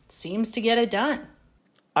seems to get it done.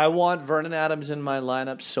 I want Vernon Adams in my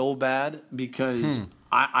lineup so bad because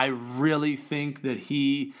I really think that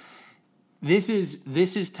he This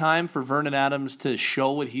is time for Vernon Adams to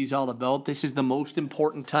show what he's all about. This is the most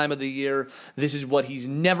important time of the year. This is what he's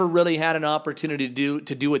never really had an opportunity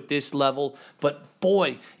to do at this level. But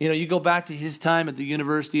boy, you go back to his time at the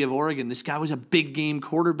University of Oregon. This guy was a big game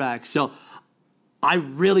quarterback. So I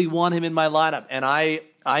really want him in my lineup, and I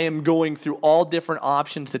am going through all different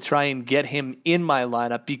options to try and get him in my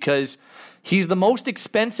lineup because he's the most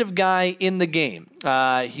expensive guy in the game.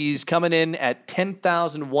 He's coming in at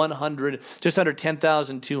 $10,100, just under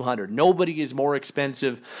 $10,200. Nobody is more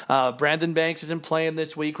expensive. Brandon Banks isn't playing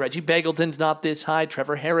this week. Reggie Begelton's not this high.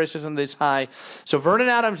 Trevor Harris isn't this high. So Vernon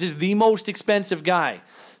Adams is the most expensive guy.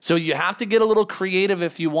 So you have to get a little creative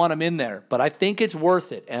if you want him in there. But I think it's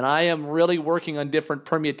worth it. And I am really working on different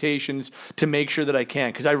permutations to make sure that I can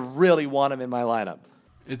because I really want him in my lineup.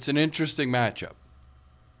 It's an interesting matchup.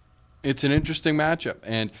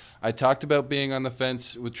 And I talked about being on the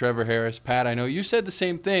fence with Trevor Harris. Pat, I know you said the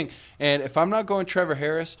same thing. And if I'm not going Trevor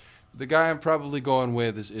Harris, the guy I'm probably going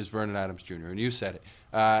with is Vernon Adams Jr., and you said it.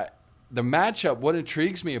 The matchup, what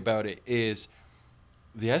intrigues me about it is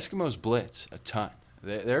the Eskimos blitz a ton.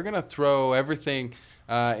 They're going to throw everything,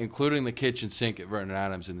 including the kitchen sink at Vernon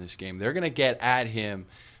Adams in this game. They're going to get at him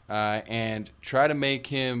and try to make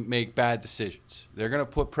him make bad decisions. They're going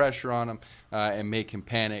to put pressure on him and make him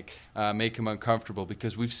panic, make him uncomfortable,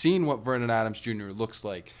 because we've seen what Vernon Adams Jr. looks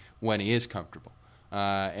like when he is comfortable.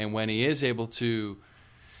 And when he is able to,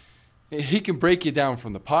 he can break you down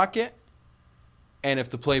from the pocket. And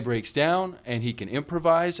if the play breaks down and he can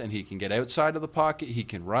improvise and he can get outside of the pocket, he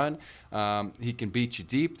can run, he can beat you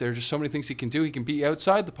deep. There are just so many things he can do. He can beat you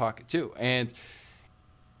outside the pocket too. And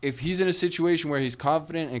if he's in a situation where he's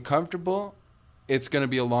confident and comfortable, it's going to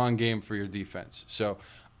be a long game for your defense. So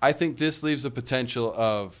I think this leaves the potential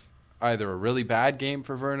of either a really bad game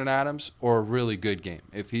for Vernon Adams or a really good game.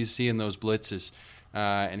 If he's seeing those blitzes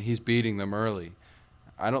and he's beating them early,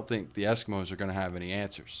 I don't think the Eskimos are going to have any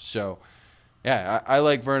answers. So yeah, I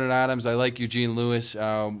like Vernon Adams. I like Eugene Lewis.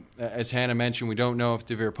 As Hannah mentioned, we don't know if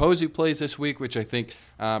DeVere Posey plays this week, which I think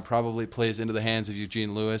probably plays into the hands of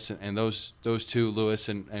Eugene Lewis. And those two, Lewis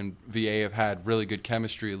and VA, have had really good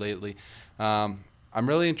chemistry lately. I'm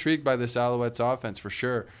really intrigued by this Alouettes offense for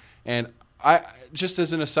sure. And I just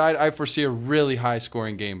as an aside, I foresee a really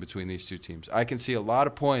high-scoring game between these two teams. I can see a lot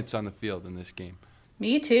of points on the field in this game.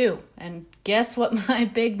 Me too. And guess what my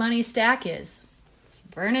big money stack is?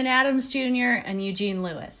 Vernon Adams Jr. and Eugene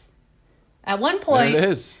Lewis. At one point, there it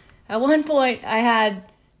is. At one point, I had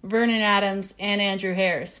Vernon Adams and Andrew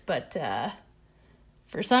Harris, but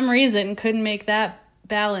for some reason, couldn't make that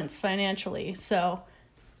balance financially. So,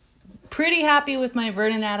 pretty happy with my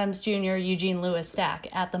Vernon Adams Jr. Eugene Lewis stack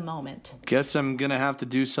at the moment. Guess I'm gonna have to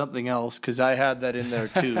do something else because I had that in there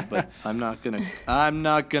too, but I'm not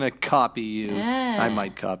gonna copy you. I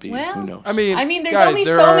might copy you. Who knows? I mean, there's guys, only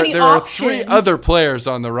so many there options. There are 3 other players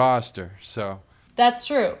on the roster, so that's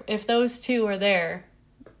true. If those 2 are there,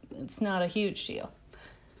 it's not a huge deal.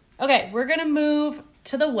 Okay, we're gonna move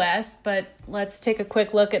to the West, but let's take a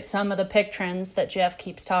quick look at some of the pick trends that Jeff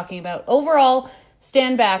keeps talking about. Overall,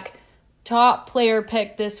 stand back. Top player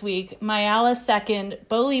pick this week, Mayala 2nd,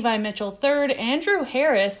 Bo Levi Mitchell 3rd, Andrew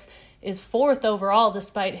Harris is 4th overall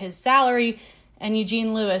despite his salary, and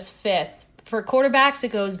Eugene Lewis 5th. For quarterbacks, it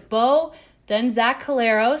goes Bo, then Zach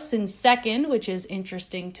Collaros in 2nd, which is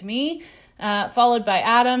interesting to me, followed by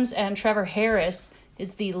Adams, and Trevor Harris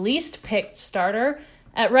is the least picked starter.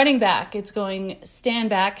 At running back, it's going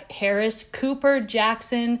Stanback, Harris, Cooper,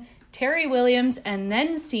 Jackson, Terry Williams, and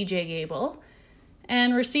then CJ Gable.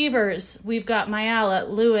 And receivers, we've got Mayala,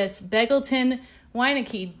 Lewis, Begelton,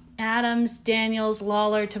 Weineke, Adams, Daniels,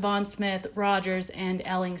 Lawler, Tavon Smith, Rogers, and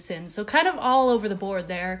Ellingson. So kind of all over the board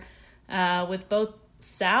there with both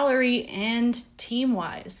salary and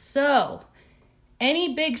team-wise. So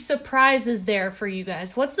any big surprises there for you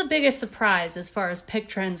guys? What's the biggest surprise as far as pick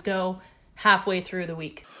trends go halfway through the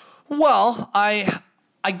week? Well, I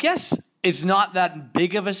guess it's not that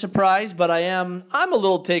big of a surprise, but I'm a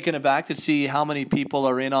little taken aback to see how many people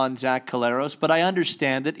are in on Zach Collaros, but I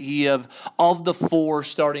understand that of the 4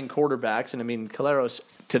 starting quarterbacks, and I mean, Collaros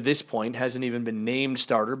to this point hasn't even been named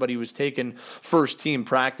starter, but he was taking first team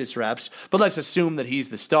practice reps, but let's assume that he's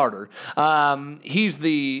the starter. He's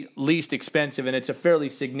the least expensive, and it's a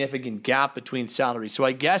fairly significant gap between salaries, so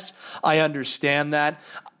I guess I understand that.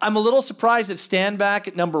 I'm a little surprised at Stanback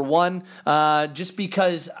at number 1, just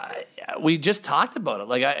because we just talked about it.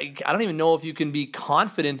 Like I don't even know if you can be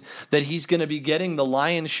confident that he's going to be getting the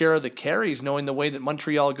lion's share of the carries, knowing the way that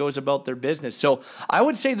Montreal goes about their business. So I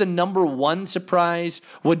would say the number 1 surprise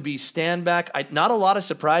would be Stanback. Not a lot of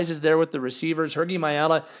surprises there with the receivers. Hergy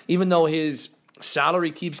Mayala, even though his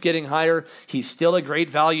Salary keeps getting higher. He's still a great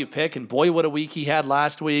value pick, and boy, what a week he had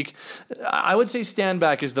last week. I would say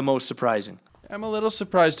Stanback is the most surprising. I'm a little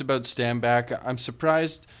surprised about Stanback. I'm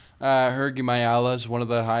surprised Hergy Mayala is one of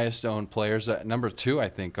the highest owned players, number 2, I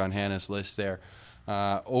think, on Hannah's list there,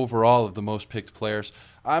 overall of the most picked players.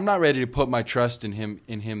 I'm not ready to put my trust in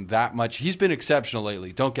him that much. He's been exceptional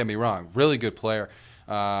lately. Don't get me wrong, really good player,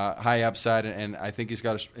 high upside, and I think he's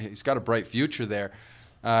got a bright future there.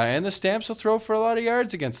 And the Stamps will throw for a lot of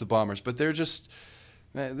yards against the Bombers, but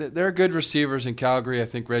they're good receivers in Calgary. I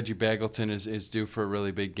think Reggie Begelton is due for a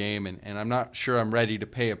really big game, and I'm not sure I'm ready to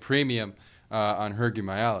pay a premium on Hergy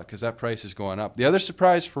Mayala because that price is going up. The other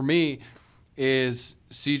surprise for me is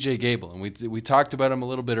CJ Gable, and we talked about him a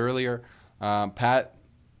little bit earlier. Pat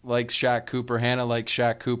likes Shaq Cooper, Hannah likes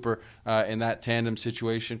Shaq Cooper in that tandem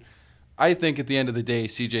situation. I think at the end of the day,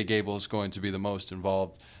 CJ Gable is going to be the most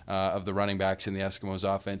involved of the running backs in the Eskimos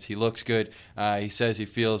offense. He looks good. He says he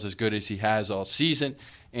feels as good as he has all season.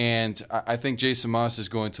 And I think Jason Moss is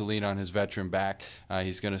going to lean on his veteran back.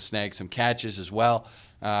 He's going to snag some catches as well.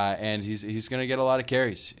 And he's going to get a lot of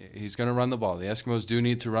carries. He's going to run the ball. The Eskimos do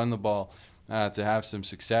need to run the ball to have some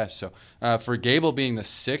success. So for Gable being the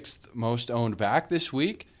 6th most owned back this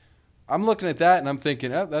week, I'm looking at that and I'm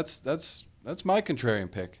thinking, that's my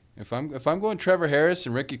contrarian pick. If I'm going Trevor Harris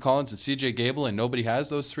and Ricky Collins and CJ Gable and nobody has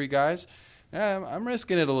those 3 guys, I'm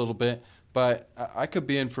risking it a little bit, but I could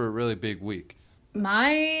be in for a really big week.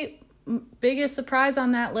 My biggest surprise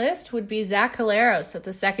on that list would be Zach Collaros at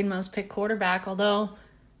the 2nd most picked quarterback, although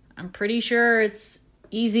I'm pretty sure it's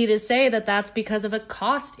easy to say that that's because of a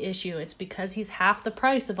cost issue. It's because he's half the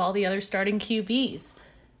price of all the other starting QBs.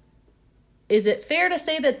 Is it fair to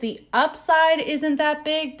say that the upside isn't that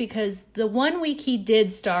big? Because the 1 week he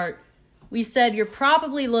did start, we said you're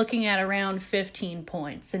probably looking at around 15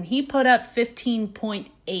 points. And he put up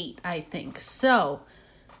 15.8, I think. So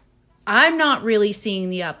I'm not really seeing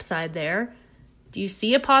the upside there. Do you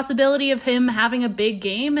see a possibility of him having a big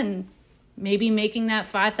game and maybe making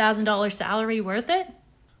that $5,000 salary worth it?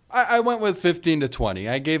 I went with 15 to 20.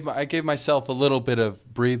 I gave myself a little bit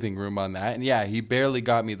of breathing room on that. And yeah, he barely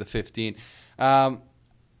got me the 15.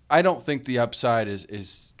 I don't think the upside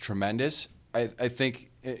is tremendous. I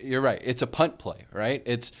think you're right. It's a punt play, right?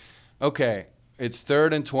 It's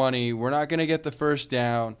 3rd and 20. We're not going to get the first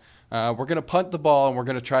down. We're going to punt the ball and we're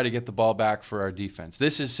going to try to get the ball back for our defense.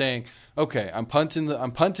 This is saying, okay, I'm punting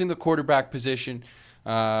the quarterback position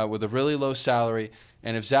with a really low salary.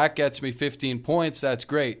 And if Zach gets me 15 points, that's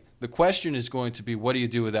great. The question is going to be, what do you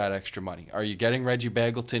do with that extra money? Are you getting Reggie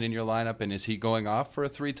Begelton in your lineup, and is he going off for a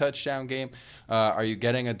 3-touchdown game? Are you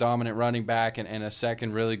getting a dominant running back and a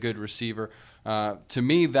second really good receiver? To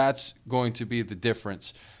me, that's going to be the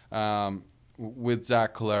difference with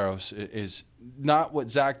Zach Collaros, is not what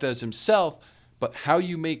Zach does himself, but how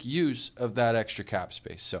you make use of that extra cap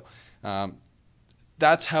space. So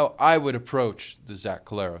that's how I would approach the Zach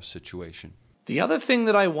Collaros situation. The other thing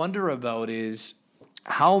that I wonder about is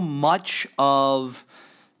how much of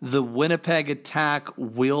the Winnipeg attack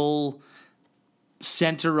will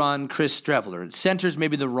center on Chris Streveler. Center's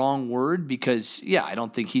maybe the wrong word because, I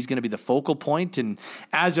don't think he's going to be the focal point. And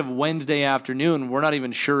as of Wednesday afternoon, we're not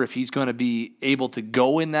even sure if he's going to be able to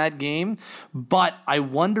go in that game. But I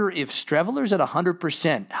wonder if Streveler's at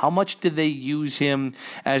 100%, how much do they use him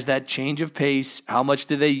as that change of pace? How much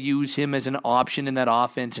do they use him as an option in that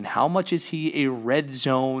offense? And how much is he a red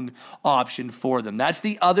zone option for them? That's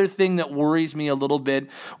the other thing that worries me a little bit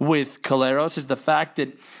with Collaros, is the fact that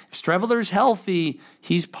if Streveler's healthy,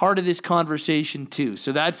 he's part of this conversation too.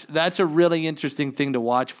 So that's a really interesting thing to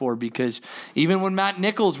watch for, because even when Matt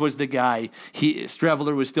Nichols was the guy,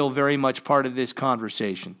 Streveler was still very much part of this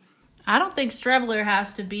conversation. I don't think Streveler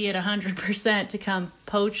has to be at 100% to come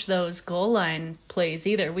poach those goal line plays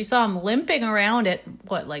either. We saw him limping around at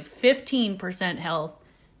 15% health,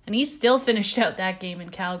 and he still finished out that game in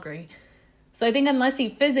Calgary. So I think unless he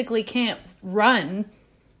physically can't run,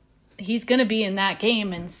 he's going to be in that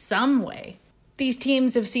game in some way. These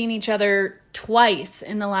teams have seen each other twice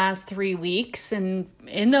in the last 3 weeks, and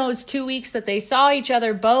in those 2 weeks that they saw each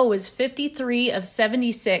other, Bo was 53 of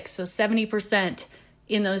 76, so 70%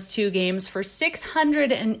 in those 2 games for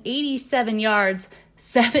 687 yards,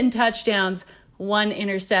 7 touchdowns, 1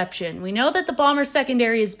 interception. We know that the Bombers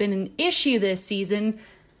secondary has been an issue this season,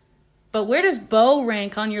 but where does Bo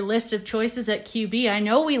rank on your list of choices at QB? I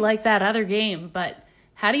know we like that other game, but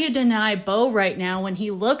how do you deny Bo right now when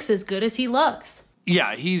he looks as good as he looks?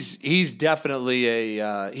 Yeah, he's definitely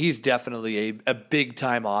a big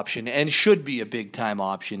time option, and should be a big time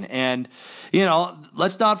option. And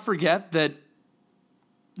let's not forget that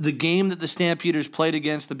the game that the Stampeders played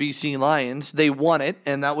against the BC Lions, they won it,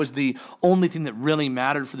 and that was the only thing that really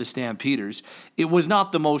mattered for the Stampeders. It was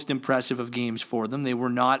not the most impressive of games for them. They were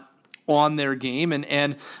not on their game,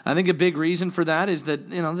 and I think a big reason for that is that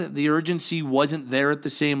the urgency wasn't there at the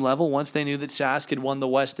same level once they knew that Sask had won the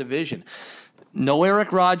West Division. No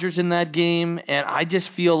Eric Rogers in that game, and I just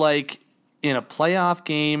feel like in a playoff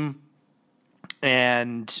game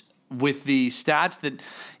and with the stats that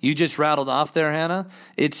you just rattled off there, Hannah,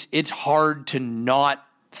 it's hard to not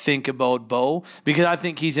think about Bo, because I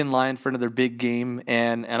think he's in line for another big game,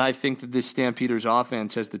 and I think that this Stampeders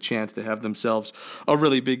offense has the chance to have themselves a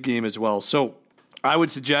really big game as well. So I would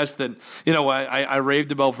suggest that, I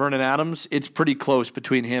raved about Vernon Adams. It's pretty close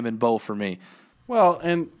between him and Bo for me. Well,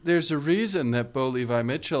 and there's a reason that Bo Levi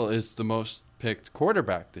Mitchell is the most picked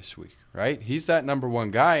quarterback this week, right? He's that number one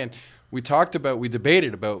guy, and we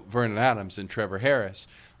debated about Vernon Adams and Trevor Harris,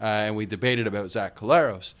 and we debated about Zach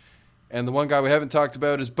Collaros. And the one guy we haven't talked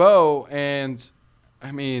about is Bo, and,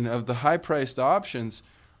 I mean, of the high-priced options,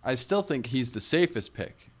 I still think he's the safest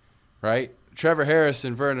pick, right? Trevor Harris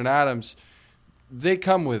and Vernon Adams, they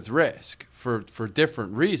come with risk for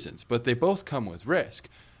different reasons, but they both come with risk.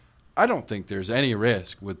 I don't think there's any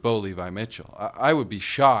risk with Bo Levi Mitchell. I would be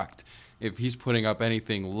shocked if he's putting up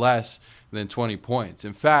anything less than 20 points.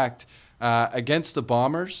 In fact, against the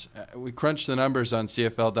Bombers, we crunched the numbers on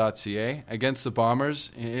CFL.ca. Against the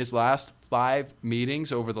Bombers, in his last 5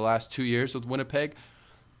 meetings over the last 2 years with Winnipeg,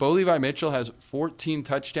 Bo Levi Mitchell has 14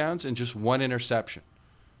 touchdowns and just 1 interception,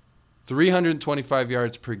 325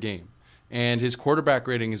 yards per game. And his quarterback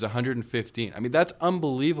rating is 115. I mean, that's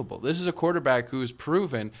unbelievable. This is a quarterback who has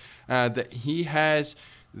proven that he has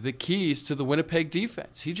the keys to the Winnipeg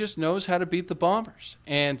defense. He just knows how to beat the Bombers.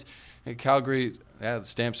 And Calgary, the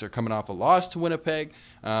Stamps are coming off a loss to Winnipeg.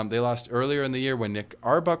 They lost earlier in the year when Nick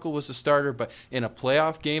Arbuckle was the starter. But in a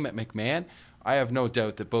playoff game at McMahon, I have no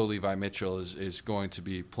doubt that Bo Levi Mitchell is going to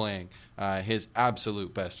be playing his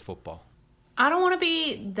absolute best football. I don't want to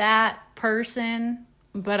be that person,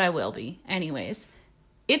 but I will be. Anyways,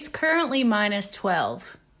 it's currently minus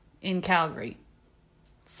 12 in Calgary.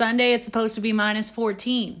 Sunday, it's supposed to be minus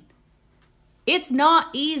 14. It's not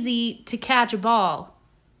easy to catch a ball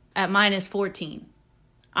at minus 14.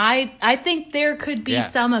 I think there could be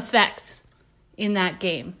some effects in that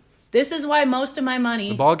game. This is why most of my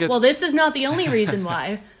money... Well, this is not the only reason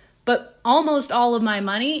why, but almost all of my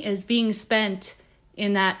money is being spent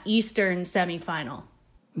in that Eastern semifinal.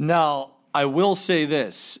 Now, I will say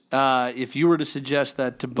this: if you were to suggest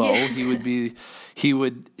that to Bo, he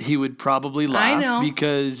would probably laugh. I know,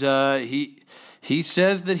 because he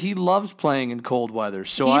says that he loves playing in cold weather.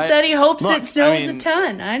 So he said he hopes it snows a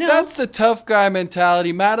ton. I know that's the tough guy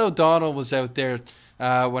mentality. Matt O'Donnell was out there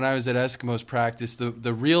when I was at Eskimos practice.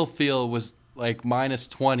 The real feel was like minus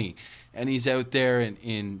 20, and he's out there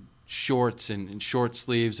in shorts and in short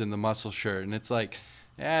sleeves and the muscle shirt, and it's like,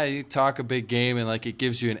 yeah, you talk a big game and like it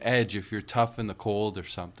gives you an edge if you're tough in the cold or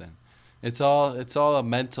something. It's all a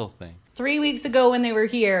mental thing. 3 weeks ago when they were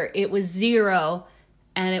here, it was 0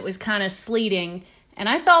 and it was kind of sleeting, and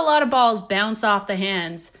I saw a lot of balls bounce off the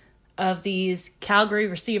hands of these Calgary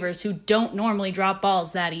receivers who don't normally drop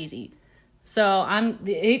balls that easy. So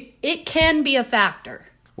it can be a factor.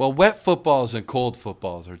 Well, wet footballs and cold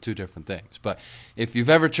footballs are two different things. But if you've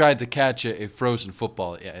ever tried to catch a frozen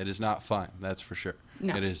football, yeah, it is not fun. That's for sure.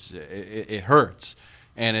 No. It is. It hurts,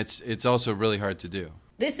 and it's also really hard to do.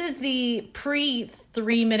 This is the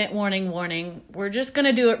pre-3-minute warning. We're just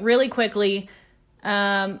gonna do it really quickly.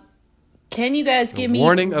 Can you guys give me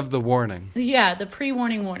warning of the warning? Yeah, the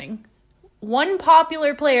pre-warning warning. One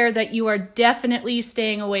popular player that you are definitely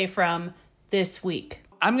staying away from this week.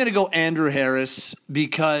 I'm going to go Andrew Harris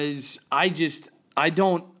because I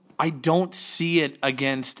don't see it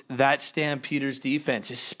against that Stampeders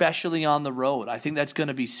defense, especially on the road. I think that's going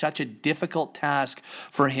to be such a difficult task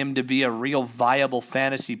for him to be a real viable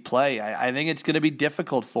fantasy play. I think it's going to be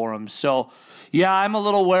difficult for him. So, yeah, I'm a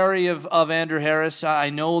little wary of Andrew Harris. I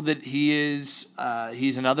know that he's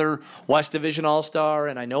another West Division All-Star,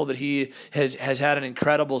 and I know that he has had an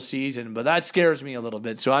incredible season, but that scares me a little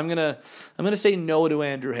bit. So I'm gonna say no to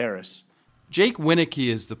Andrew Harris. Jake Wieneke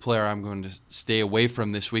is the player I'm going to stay away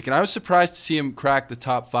from this week, and I was surprised to see him crack the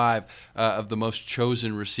top 5 of the most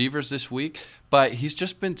chosen receivers this week. But he's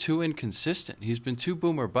just been too inconsistent. He's been too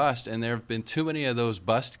boom or bust, and there have been too many of those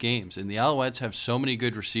bust games. And the Alouettes have so many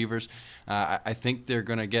good receivers. I think they're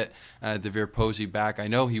going to get DeVere Posey back. I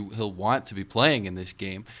know he'll want to be playing in this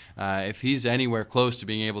game. If he's anywhere close to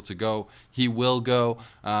being able to go, he will go.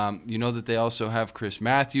 You know that they also have Chris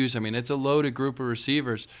Matthews. I mean, it's a loaded group of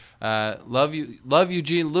receivers. Love love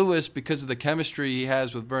Eugene Lewis because of the chemistry he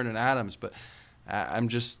has with Vernon Adams, but I'm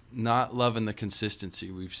just not loving the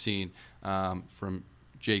consistency we've seen from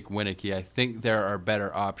Jake Wieneke. I think there are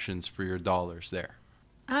better options for your dollars there.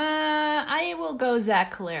 I will go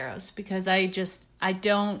Zach Collaros because I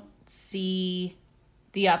don't see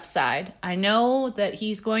the upside. I know that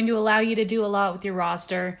he's going to allow you to do a lot with your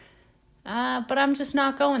roster, but I'm just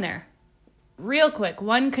not going there. Real quick,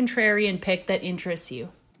 one contrarian pick that interests you.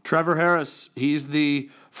 Trevor Harris. He's the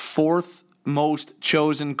 4th most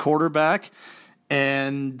chosen quarterback.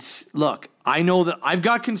 And look, I know that I've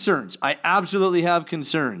got concerns. I absolutely have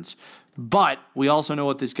concerns. But we also know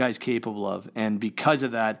what this guy's capable of. And because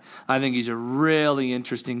of that, I think he's a really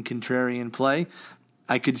interesting contrarian play.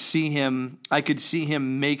 I could see him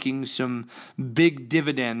making some big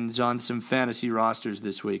dividends on some fantasy rosters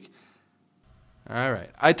this week. All right.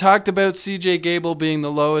 I talked about C.J. Gable being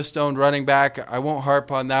the lowest owned running back. I won't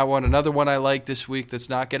harp on that one. Another one I like this week that's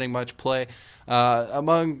not getting much play.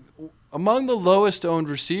 Among the lowest owned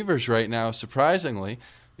receivers right now, surprisingly,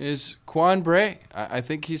 is Quan Bray. I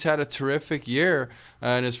think he's had a terrific year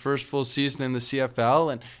in his first full season in the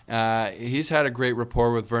CFL, and he's had a great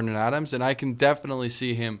rapport with Vernon Adams, and I can definitely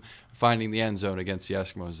see him finding the end zone against the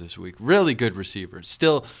Eskimos this week. Really good receiver.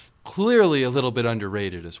 Still clearly a little bit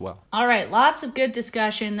underrated as well. All right, lots of good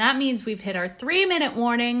discussion. That means we've hit our 3-minute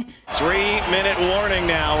warning. 3-minute warning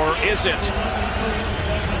now, or is it?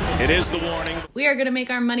 It is the warning. We are going to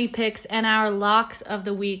make our money picks and our locks of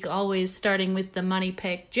the week, always starting with the money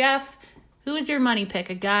pick. Jeff, who is your money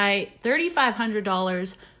pick? A guy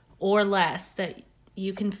 $3,500 or less that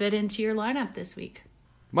you can fit into your lineup this week.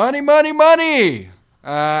 Money, money, money!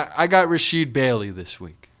 I got Rasheed Bailey this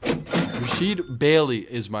week. Rasheed Bailey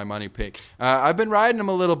is my money pick. I've been riding him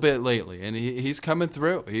a little bit lately, and he's coming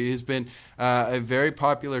through. He's been a very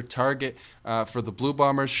popular target for the Blue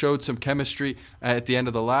Bombers, showed some chemistry at the end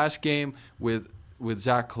of the last game with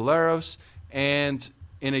Zach Collaros, and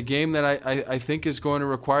in a game that I think is going to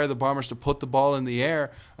require the Bombers to put the ball in the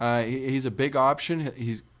air. He's a big option.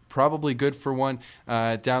 He's probably good for one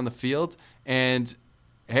down the field, and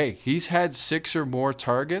hey, he's had 6 or more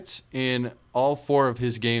targets in all 4 of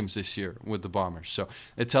his games this year with the Bombers. So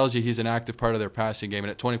it tells you he's an active part of their passing game.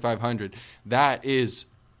 And at $2,500, that is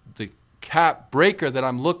the cap breaker that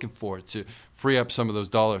I'm looking for to free up some of those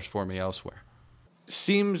dollars for me elsewhere.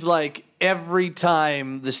 Seems like every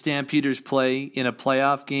time the Stampeders play in a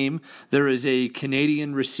playoff game, there is a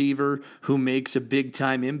Canadian receiver who makes a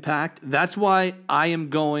big-time impact. That's why I am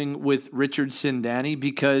going with Richard Sindani,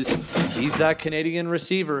 because he's that Canadian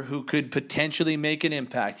receiver who could potentially make an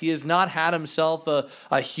impact. He has not had himself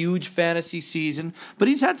a huge fantasy season, but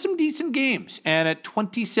he's had some decent games. And at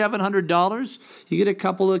 $2,700, you get a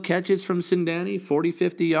couple of catches from Sindani, 40,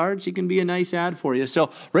 50 yards. He can be a nice ad for you.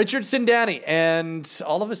 So Richard Sindani, and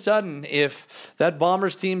all of a sudden, if that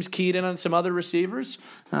Bombers team's keyed in on some other receivers,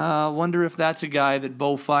 wonder if that's a guy that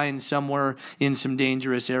Bo finds somewhere in some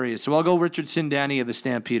dangerous areas. So I'll go Richard Sindani of the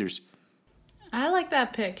Stampeders. I like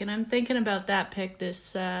that pick, and I'm thinking about that pick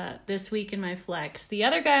this week in my flex. The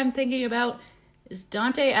other guy I'm thinking about is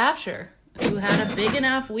Dante Absher, who had a big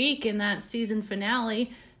enough week in that season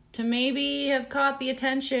finale to maybe have caught the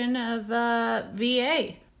attention of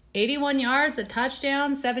VA. 81 yards, a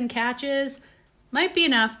touchdown, 7 catches. Might be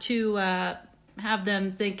enough to have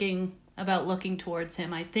them thinking about looking towards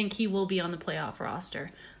him. I think he will be on the playoff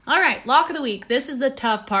roster. All right, lock of the week. This is the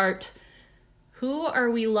tough part. Who are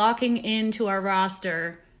we locking into our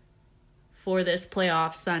roster for this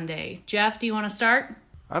playoff Sunday? Jeff, do you want to start?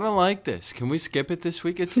 I don't like this. Can we skip it this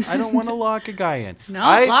week? I don't want to lock a guy in. No,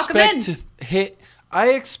 lock him in. I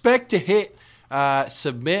expect to hit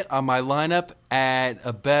submit on my lineup at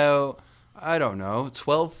about, I don't know,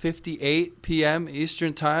 12:58 p.m.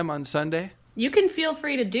 Eastern time on Sunday. You can feel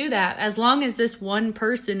free to do that as long as this one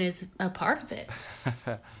person is a part of it.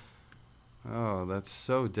 Oh, that's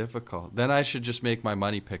so difficult. Then I should just make my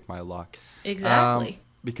money pick my lock. Exactly.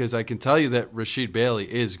 Because I can tell you that Rasheed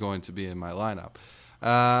Bailey is going to be in my lineup.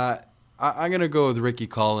 I'm going to go with Ricky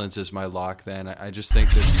Collins as my lock then. I just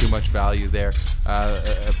think there's too much value there.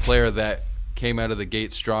 A player that came out of the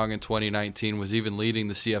gate strong in 2019, was even leading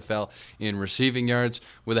the CFL in receiving yards.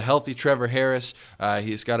 With a healthy Trevor Harris,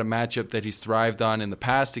 he's got a matchup that he's thrived on in the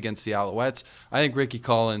past against the Alouettes. I think Ricky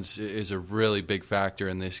Collins is a really big factor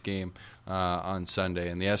in this game on Sunday,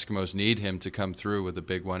 and the Eskimos need him to come through with a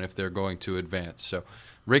big one if they're going to advance. So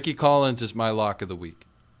Ricky Collins is my lock of the week.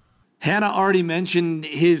 Hannah already mentioned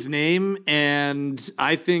his name, and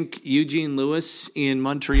I think Eugene Lewis in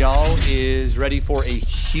Montreal is ready for a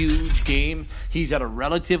huge game. He's at a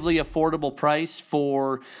relatively affordable price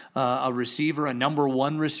for a receiver, a number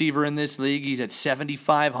one receiver in this league. He's at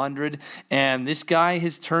 $7,500, and this guy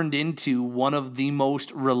has turned into one of the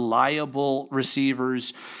most reliable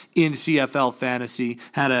receivers in CFL fantasy.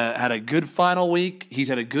 Had a good final week. He's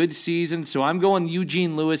had a good season, so I'm going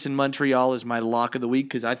Eugene Lewis in Montreal as my lock of the week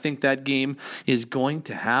because I think that game is going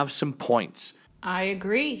to have some points. I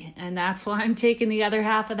agree, and that's why I'm taking the other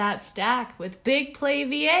half of that stack with Big Play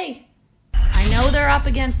VA. I know they're up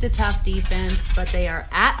against a tough defense, but they are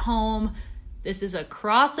at home. This is a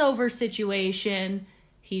crossover situation.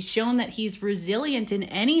 He's shown that he's resilient in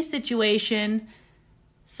any situation.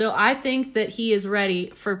 So I think that he is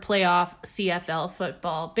ready for playoff CFL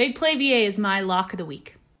football. Big Play VA is my lock of the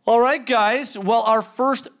week. All right, guys. Well, our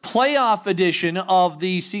first playoff edition of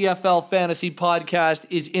the CFL Fantasy Podcast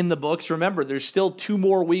is in the books. Remember, there's still 2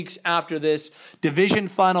 more weeks after this division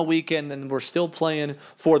final weekend, and we're still playing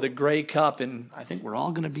for the Grey Cup. And I think we're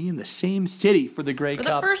all going to be in the same city for the Grey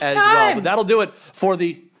Cup as well. But that'll do it for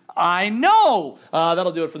the...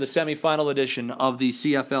 that'll do it for the semifinal edition of the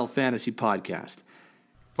CFL Fantasy Podcast.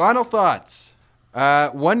 Final thoughts.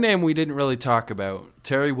 One name we didn't really talk about,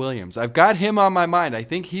 Terry Williams. I've got him on my mind. I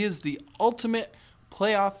think he is the ultimate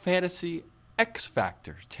playoff fantasy X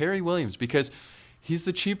factor, Terry Williams, because he's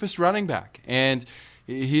the cheapest running back, and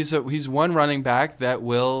he's one running back that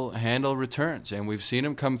will handle returns, and we've seen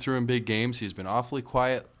him come through in big games. He's been awfully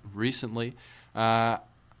quiet recently.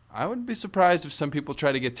 I wouldn't be surprised if some people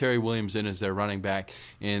try to get Terry Williams in as their running back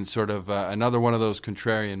in sort of another one of those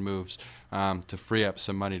contrarian moves to free up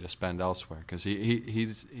some money to spend elsewhere, because he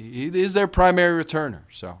is their primary returner.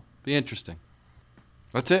 So be interesting.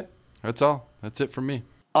 That's it. That's all. That's it from me.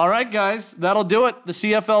 All right, guys, that'll do it. The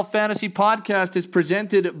CFL Fantasy Podcast is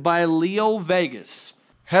presented by Leo Vegas.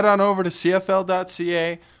 Head on over to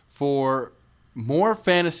CFL.ca for more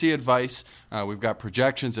fantasy advice. We've got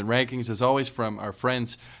projections and rankings, as always, from our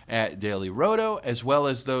friends at Daily Roto, as well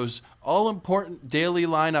as those all-important daily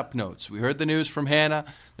lineup notes. We heard the news from Hannah.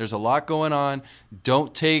 There's a lot going on.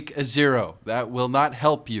 Don't take a 0. That will not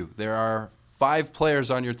help you. There are 5 players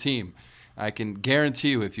on your team. I can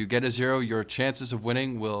guarantee you, if you get a 0, your chances of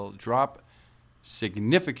winning will drop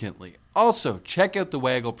significantly. Also, check out the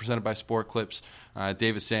Waggle presented by Sport Clips.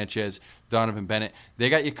 David Sanchez, Donovan Bennett. They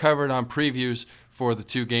got you covered on previews for the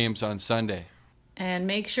 2 games on Sunday. And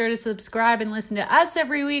make sure to subscribe and listen to us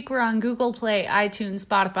every week. We're on Google Play, iTunes,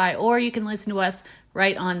 Spotify, or you can listen to us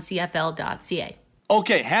right on CFL.ca.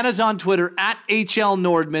 Okay, Hannah's on Twitter at HL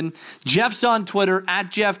Nordman. Jeff's on Twitter at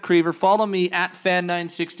Jeff Creever. Follow me at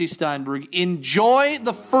Fan960 Steinberg. Enjoy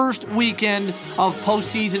the first weekend of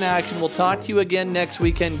postseason action. We'll talk to you again next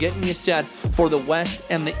weekend, getting you set for the West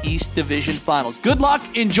and the East Division Finals. Good luck.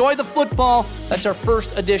 Enjoy the football. That's our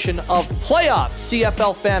first edition of Playoff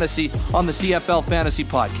CFL Fantasy on the CFL Fantasy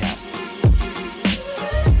Podcast.